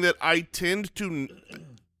something that I tend to.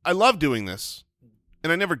 I love doing this,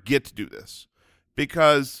 and I never get to do this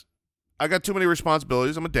because I got too many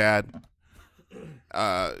responsibilities. I'm a dad.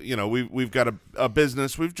 We've got a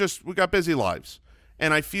business. We got busy lives,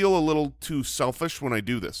 and I feel a little too selfish when I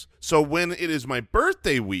do this. So when it is my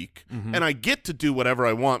birthday week and I get to do whatever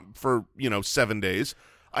I want for 7 days,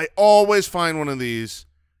 I always find one of these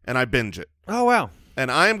and I binge it. Oh, wow. And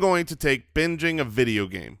I am going to take binging a video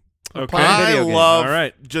game. Okay. Playing I video game. love All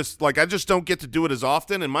right. I just don't get to do it as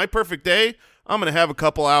often. In my perfect day, I'm going to have a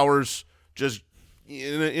couple hours just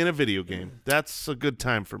in a video game. That's a good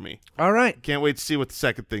time for me. All right. Can't wait to see what the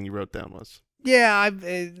second thing you wrote down was. Yeah,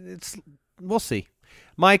 we'll see.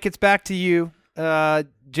 Mike, it's back to you.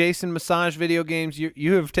 Jason, massage video games.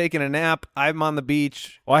 You have taken a nap. I'm on the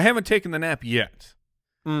beach. Well, I haven't taken the nap yet.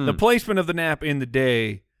 Mm. The placement of the nap in the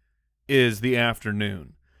day is the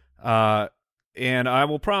afternoon, and I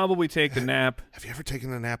will probably take the nap. Have you ever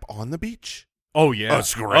taken a nap on the beach? Oh yeah, Oh,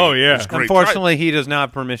 it's great. Oh yeah. It's great. Unfortunately, he does not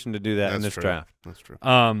have permission to do that That's in this true. draft. That's true.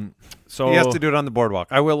 So He has to do it on the boardwalk.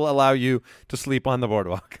 I will allow you to sleep on the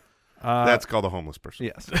boardwalk. That's called a homeless person.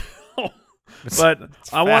 Yes. But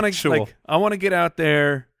I want factual. to get out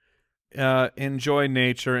there, enjoy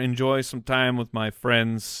nature, enjoy some time with my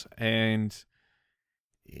friends, and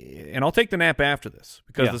I'll take the nap after this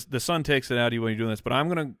because Yeah. the sun takes it out of you when you're doing this. But I'm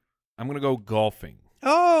gonna go golfing.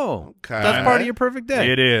 Oh, Okay. that's part of your perfect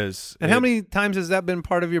day. It is. And how many times has that been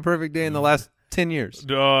part of your perfect day in the last 10 years?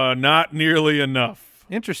 Not nearly enough.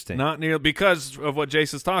 Interesting. Not nearly because of what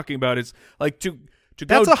Jason's talking about. It's like to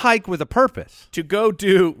That's go a hike with a purpose. to go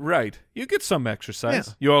do right. You get some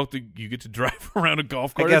exercise. Yeah. You get to drive around a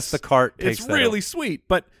golf I cart. guess It's- the cart takes It's that really out. sweet,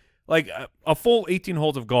 but like a full 18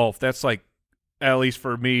 holes of golf. That's like, at least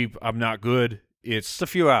for me, I'm not good. It's It's a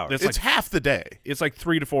few hours. It's It's like half the day, it's like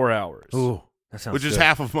 3 to 4 hours. Ooh, that sounds which is good.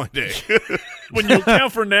 half of my day. When you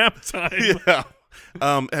account for nap time. Yeah.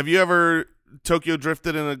 Have you ever Tokyo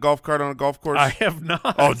drifted in a golf cart on a golf course? I have not.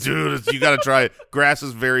 Oh, dude, you got to try it. Grass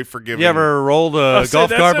is very forgiving. You ever rolled Oh, a see, golf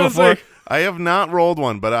that cart sounds before? like- I have not rolled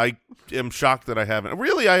one, but I am shocked that I haven't.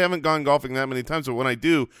 Really, I haven't gone golfing that many times, but when I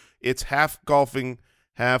do, it's half golfing,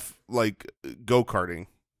 half like go-karting.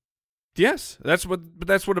 Yes, that's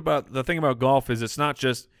what about the thing about golf is it's not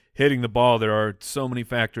just hitting the ball. There are so many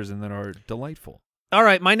factors in that are delightful. All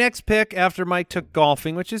right, my next pick after Mike took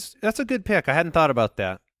golfing, that's a good pick. I hadn't thought about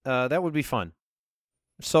that. That would be fun.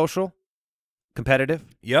 Social, competitive.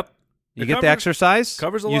 Yep. You It get the covers- exercise.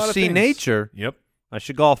 covers a you lot of see things. nature. Yep. I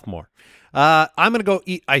should golf more. I'm going to go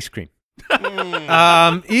eat ice cream.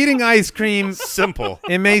 Eating ice cream, Simple.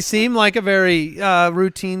 it may seem like a very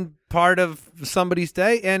routine part of somebody's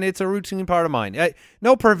day, and it's a routine part of mine.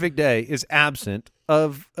 No perfect day is absent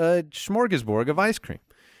of a smorgasbord of ice cream.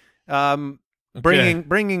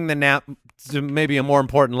 Bringing the nap to maybe a more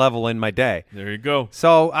important level in my day. There you go.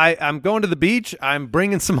 So I'm going to the beach. I'm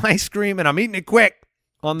bringing some ice cream, and I'm eating it quick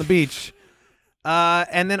on the beach.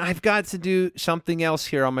 And then I've got to do something else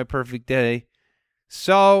here on my perfect day.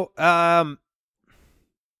 So, I'm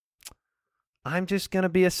just going to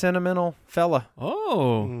be a sentimental fella.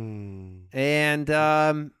 Oh. And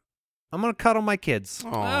I'm going to cuddle my kids.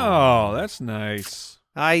 Oh, that's nice.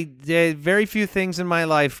 Very few things in my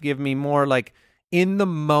life give me more like in the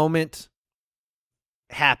moment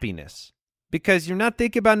happiness because you're not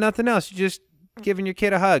thinking about nothing else. You're just giving your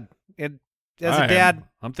kid a hug. And as a dad,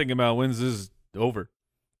 I'm thinking about when's this over.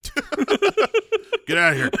 Get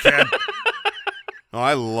out of here, kid. Oh,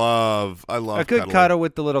 I love a good cuddling. cuddle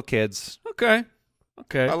with the little kids. Okay.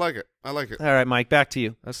 I like it. All right, Mike, back to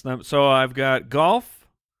you. That's not so. I've got golf.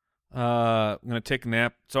 I'm gonna take a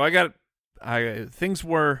nap. So things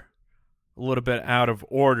were a little bit out of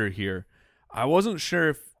order here. I wasn't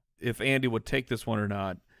sure if Andy would take this one or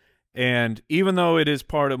not. And even though it is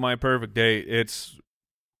part of my perfect day, it's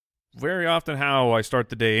very often how I start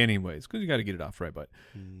the day anyways, because you got to get it off right. But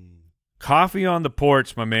coffee on the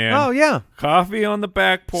porch, my man. Oh, yeah. Coffee on the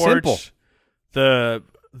back porch. Simple.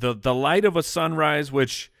 The light of a sunrise,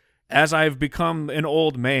 which as I've become an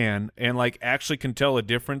old man and like actually can tell a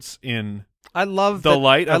difference in I love the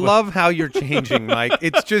light. I love how you're changing, Mike.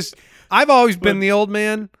 It's just I've always been the old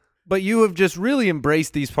man, but you have just really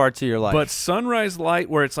embraced these parts of your life. But sunrise light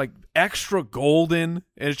where it's like extra golden,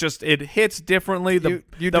 and it's just it hits differently. You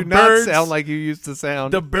the do birds not sound like you used to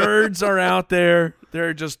sound. The birds are out there.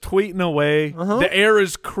 They're just tweeting away. The air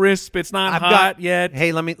is crisp. It's not hot yet.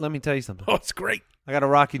 Hey, let me tell you something. Oh, it's great. I got a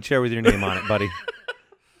rocking chair with your name on it, buddy.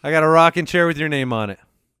 I got a rocking chair with your name on it.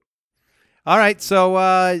 All right, so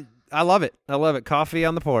I love it. I love it. Coffee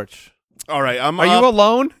on the porch. All right, Are you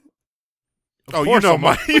alone? Oh, you know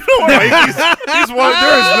Mike. You know Mike. He's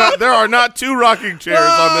one. There are not two rocking chairs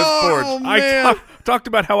on this porch. I talked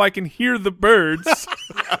about how I can hear the birds.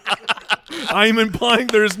 I'm implying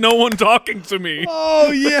there's no one talking to me.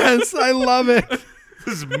 Oh, yes. I love it.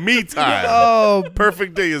 This is me time. Oh,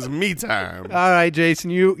 perfect day is me time. All right, Jason,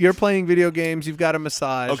 you're playing video games. You've got a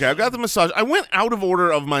massage. Okay, I've got the massage. I went out of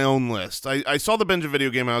order of my own list. I saw the Benja video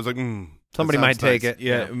game, and I was like, somebody might take it.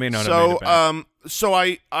 Yeah, it may not have made it back. So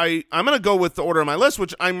I'm going to go with the order of my list,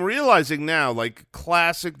 which I'm realizing now, like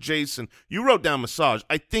classic Jason. You wrote down massage.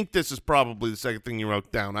 I think this is probably the second thing you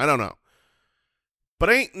wrote down. I don't know. But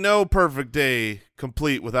ain't no perfect day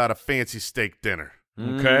complete without a fancy steak dinner.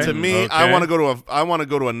 Okay. To me, I want to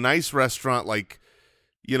go to a nice restaurant, like,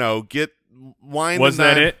 get wine. Was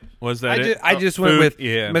that it? Was that it? I just went with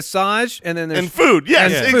massage and then there's food.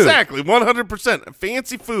 Yes, and exactly, 100%.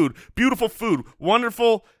 Fancy food, beautiful food,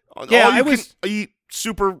 wonderful. Yeah, all you can eat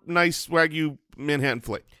super nice Wagyu Manhattan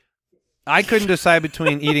filet. I couldn't decide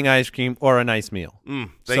between eating ice cream or a nice meal.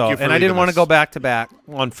 Thank you for and I didn't want to us. go back to back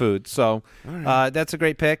on food. So that's a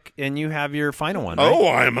great pick, and you have your final one, right? Oh,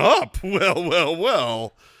 I'm up.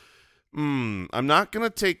 Well. I'm not going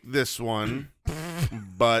to take this one,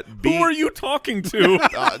 but who are you talking to?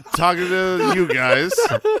 Talking to you guys.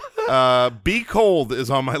 Be cold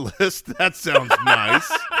is on my list. That sounds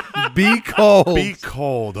nice. Be cold. Be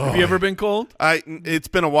cold. Oh, Have you ever been cold? It's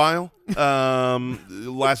been a while.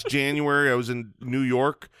 Last January, I was in New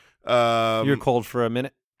York. You're cold for a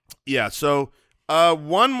minute. Yeah. So,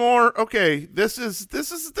 one more. Okay. This is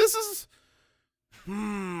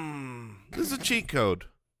a cheat code.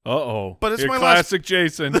 Uh-oh. But it's You're my classic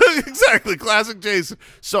Jason. Exactly, classic Jason.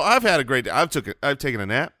 So I've had a great day. I've taken a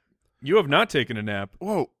nap. You have not taken a nap.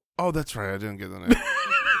 Whoa. Oh, that's right. I didn't get the nap.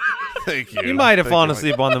 Thank you. You might have fallen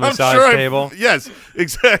asleep on the massage table. Yes,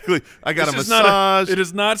 exactly. I got a massage. It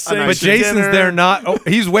is not safe. But Jason's dinner. there not. Oh,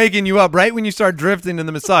 he's waking you up right when you start drifting in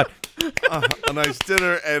the massage. A nice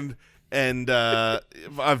dinner and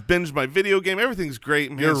I've binged my video game. Everything's great.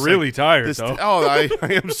 Man, You're it's really like tired, this, though. Oh, I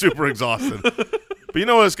am super exhausted. But you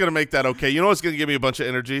know what's going to make that okay? You know what's going to give me a bunch of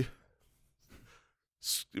energy?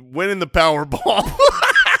 Winning the Powerball.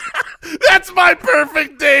 That's my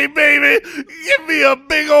perfect day, baby. Give me a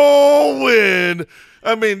big old win.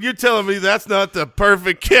 I mean, you're telling me that's not the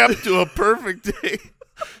perfect cap to a perfect day?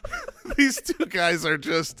 These two guys are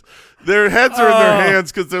just – their heads are in their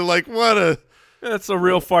hands because they're like, what a – That's a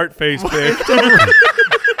real fart face pick.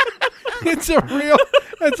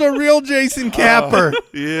 It's a real Jason Capper.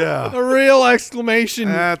 yeah. A real exclamation.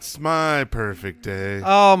 That's my perfect day.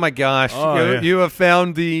 Oh my gosh. Oh, you have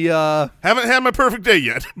found the Haven't had my perfect day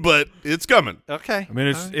yet, but it's coming. Okay. I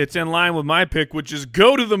mean, it's in line with my pick, which is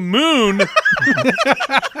go to the moon.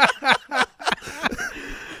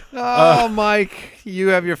 Mike, you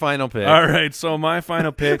have your final pick. All right, so my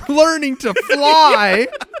final pick. Learning to fly.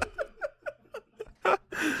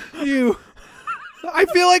 I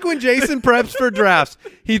feel like when Jason preps for drafts,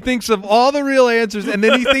 he thinks of all the real answers, and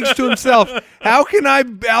then he thinks to himself, how can I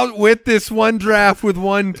outwit this one draft with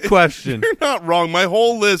one question? You're not wrong. My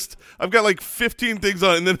whole list, I've got like 15 things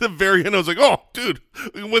on it, and then at the very end, I was like, oh, dude,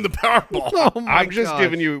 we can win the Powerball. Oh my I'm just gosh.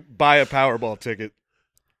 giving you buy a Powerball ticket.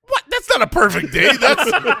 What? That's not a perfect day.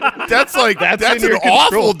 That's like That's that's in an your control.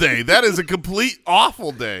 awful day. That is a complete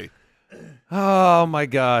awful day. Oh, my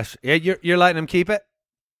gosh. Yeah, you're letting him keep it?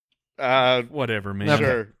 Whatever, man. Okay.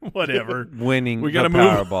 Sure. Whatever. Winning We the gotta move.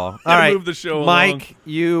 Powerball. All Gotta right, move the show Mike,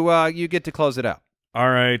 you get to close it out. All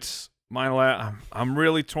right. I'm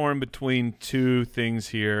really torn between two things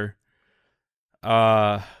here.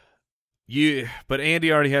 But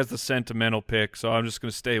Andy already has the sentimental pick, so I'm just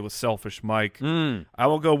going to stay with selfish Mike. I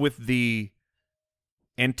will go with the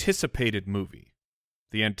anticipated movie.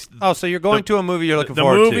 So you're going to a movie you're looking the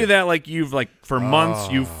forward movie to. that like you've like for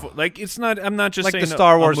months you've like it's not. I'm not just like saying the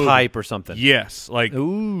Star a Wars movie. hype or something. Yes, like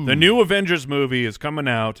Ooh. the new Avengers movie is coming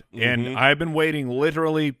out, and I've been waiting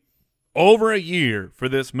literally over a year for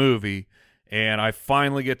this movie, and I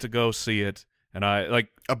finally get to go see it. And I like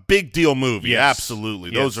A big deal movie. Yes.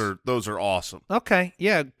 Absolutely. Yes. Those are awesome. Okay,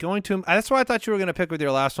 yeah, going to. That's why I thought you were going to pick with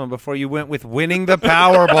your last one before you went with winning the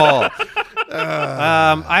Powerball.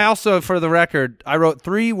 I also, for the record, I wrote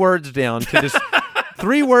 3 words down to just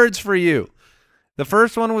 3 words for you. The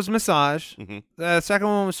first one was massage. The second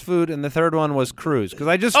one was food, and the third one was cruise. Because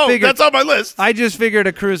I just figured that's on my list. I just figured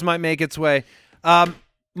a cruise might make its way.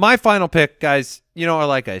 My final pick, guys. You know I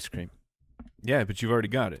like ice cream. yeah, but you've already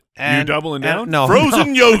got it. You And- doubling and- down? No,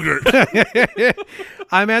 Frozen yogurt.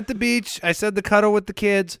 I'm at the beach. I said the cuddle with the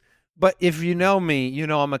kids. But if you know me, you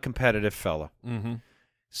know I'm a competitive fella. Mm-hmm.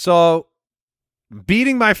 So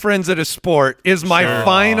beating my friends at a sport is my Sure.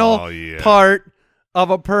 final Oh, yeah. part of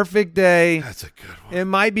a perfect day. That's a good one. It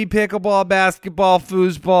might be pickleball, basketball,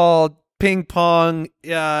 foosball, ping pong.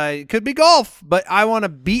 It could be golf, but I want to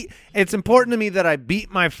beat. It's important to me that I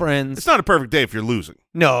beat my friends. It's not a perfect day if you're losing.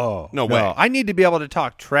 No way. I need to be able to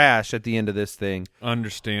talk trash at the end of this thing,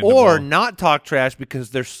 Understandable. or not talk trash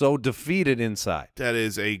because they're so defeated inside. That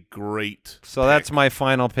is a great. So that's my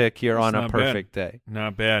final pick here on a not bad. perfect day.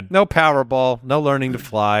 Not bad. No Powerball, no learning to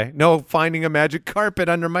fly, no finding a magic carpet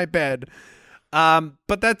under my bed.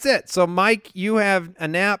 But that's it. So, Mike, you have a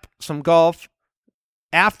nap, some golf,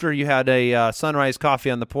 after you had a sunrise coffee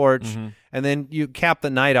on the porch, and then you cap the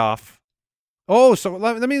night off. Oh, so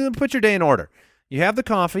let me put your day in order. You have the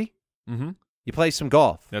coffee. Mm-hmm. You play some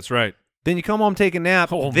golf. That's right. Then you come home, take a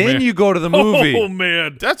nap. Oh, then man. you go to the movie. Oh,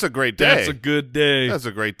 man. That's a great day. That's a good day. That's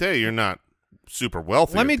a great day. You're not super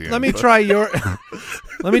wealthy. let at me the let end, me but- try your.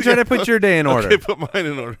 Let me try to put your day in order. Okay, put mine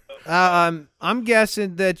in order. I'm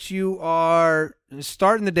guessing that you are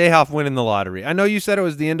starting the day off winning the lottery. I know you said it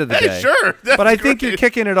was the end of the Hey, day. sure. That's But I think great. you're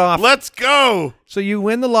kicking it off. Let's go. So you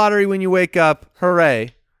win the lottery when you wake up.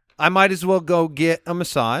 Hooray. I might as well go get a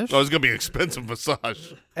massage. Oh, it's gonna be an expensive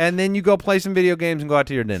massage. And then you go play some video games and go out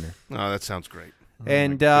to your dinner. Oh, that sounds great.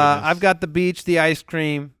 And I've got the beach, the ice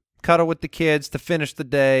cream, cuddle with the kids to finish the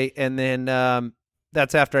day. And then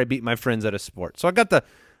that's after I beat my friends at a sport. So I'm going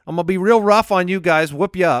to be real rough on you guys,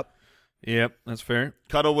 whoop you up. Yep, that's fair.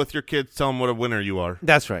 Cuddle with your kids. Tell them what a winner you are.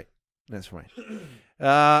 That's right. That's right.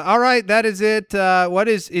 All right, that is it. What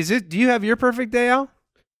is it? Do you have your perfect day, Al?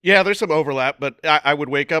 Yeah, there's some overlap, but I would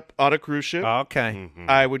wake up on a cruise ship. Okay.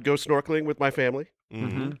 I would go snorkeling with my family.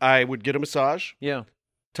 Mm-hmm. I would get a massage, Yeah.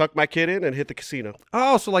 tuck my kid in, and hit the casino.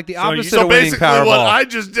 Oh, so like the opposite So of winning basically, Powerball. what I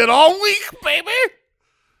just did all week, baby.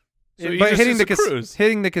 So you but just hitting did the some cruise.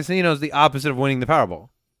 hitting the casino is the opposite of winning the Powerball.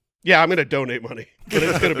 Yeah, I'm going to donate money, but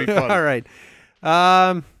it's going to be fun. All right.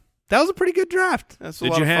 That was a pretty good draft. That's a Did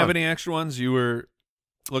lot you of have fun. any extra ones you were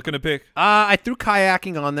looking to pick? I threw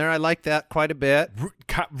kayaking on there. I like that quite a bit.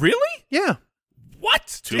 Really? Yeah.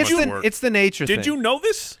 What? Too Did much you work. It's the nature thing. did you know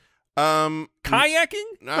this? Kayaking?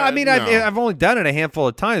 I mean, no. I've only done it a handful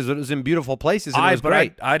of times, but it was in beautiful places, and it was but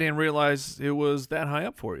great. I didn't realize it was that high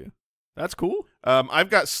up for you. That's cool. I've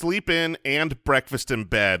got sleep in and breakfast in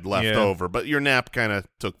bed left Yeah. over, but your nap kind of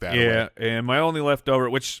took that Yeah, away. and my only leftover,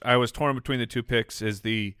 which I was torn between the two picks, is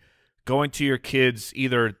the going to your kids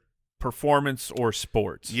either performance or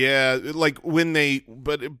sports. Yeah, like when they,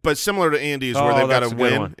 but similar to Andy's, Oh, where they've got that's to a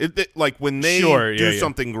good win. one. Like when they Sure, do yeah, yeah.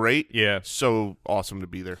 something great. Yeah. So awesome to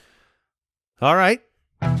be there. All right.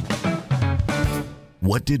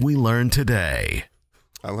 What did we learn today?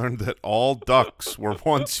 I learned that all ducks were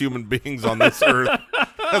once human beings on this earth.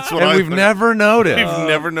 That's what And I we've learned. never noticed. We've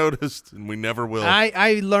never noticed, and we never will.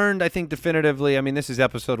 I learned, I think, definitively, I mean, this is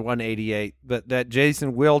episode 188, but that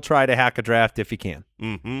Jason will try to hack a draft if he can.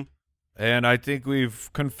 Mm-hmm. And I think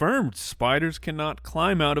we've confirmed spiders cannot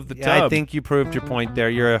climb out of the Yeah, tub. I think you proved your point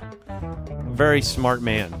there. You're a very smart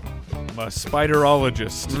man. I'm a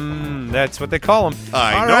spiderologist. That's what they call them.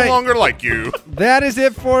 I All no right. longer like you. That is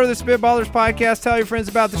it for the Spitballers podcast. Tell your friends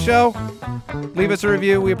about the show. Leave us a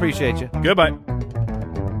review. We appreciate you. Goodbye.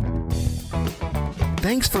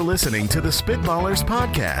 Thanks for listening to the Spitballers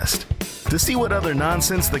Podcast. To see what other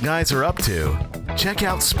nonsense the guys are up to, check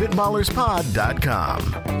out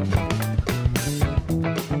SpitballersPod.com.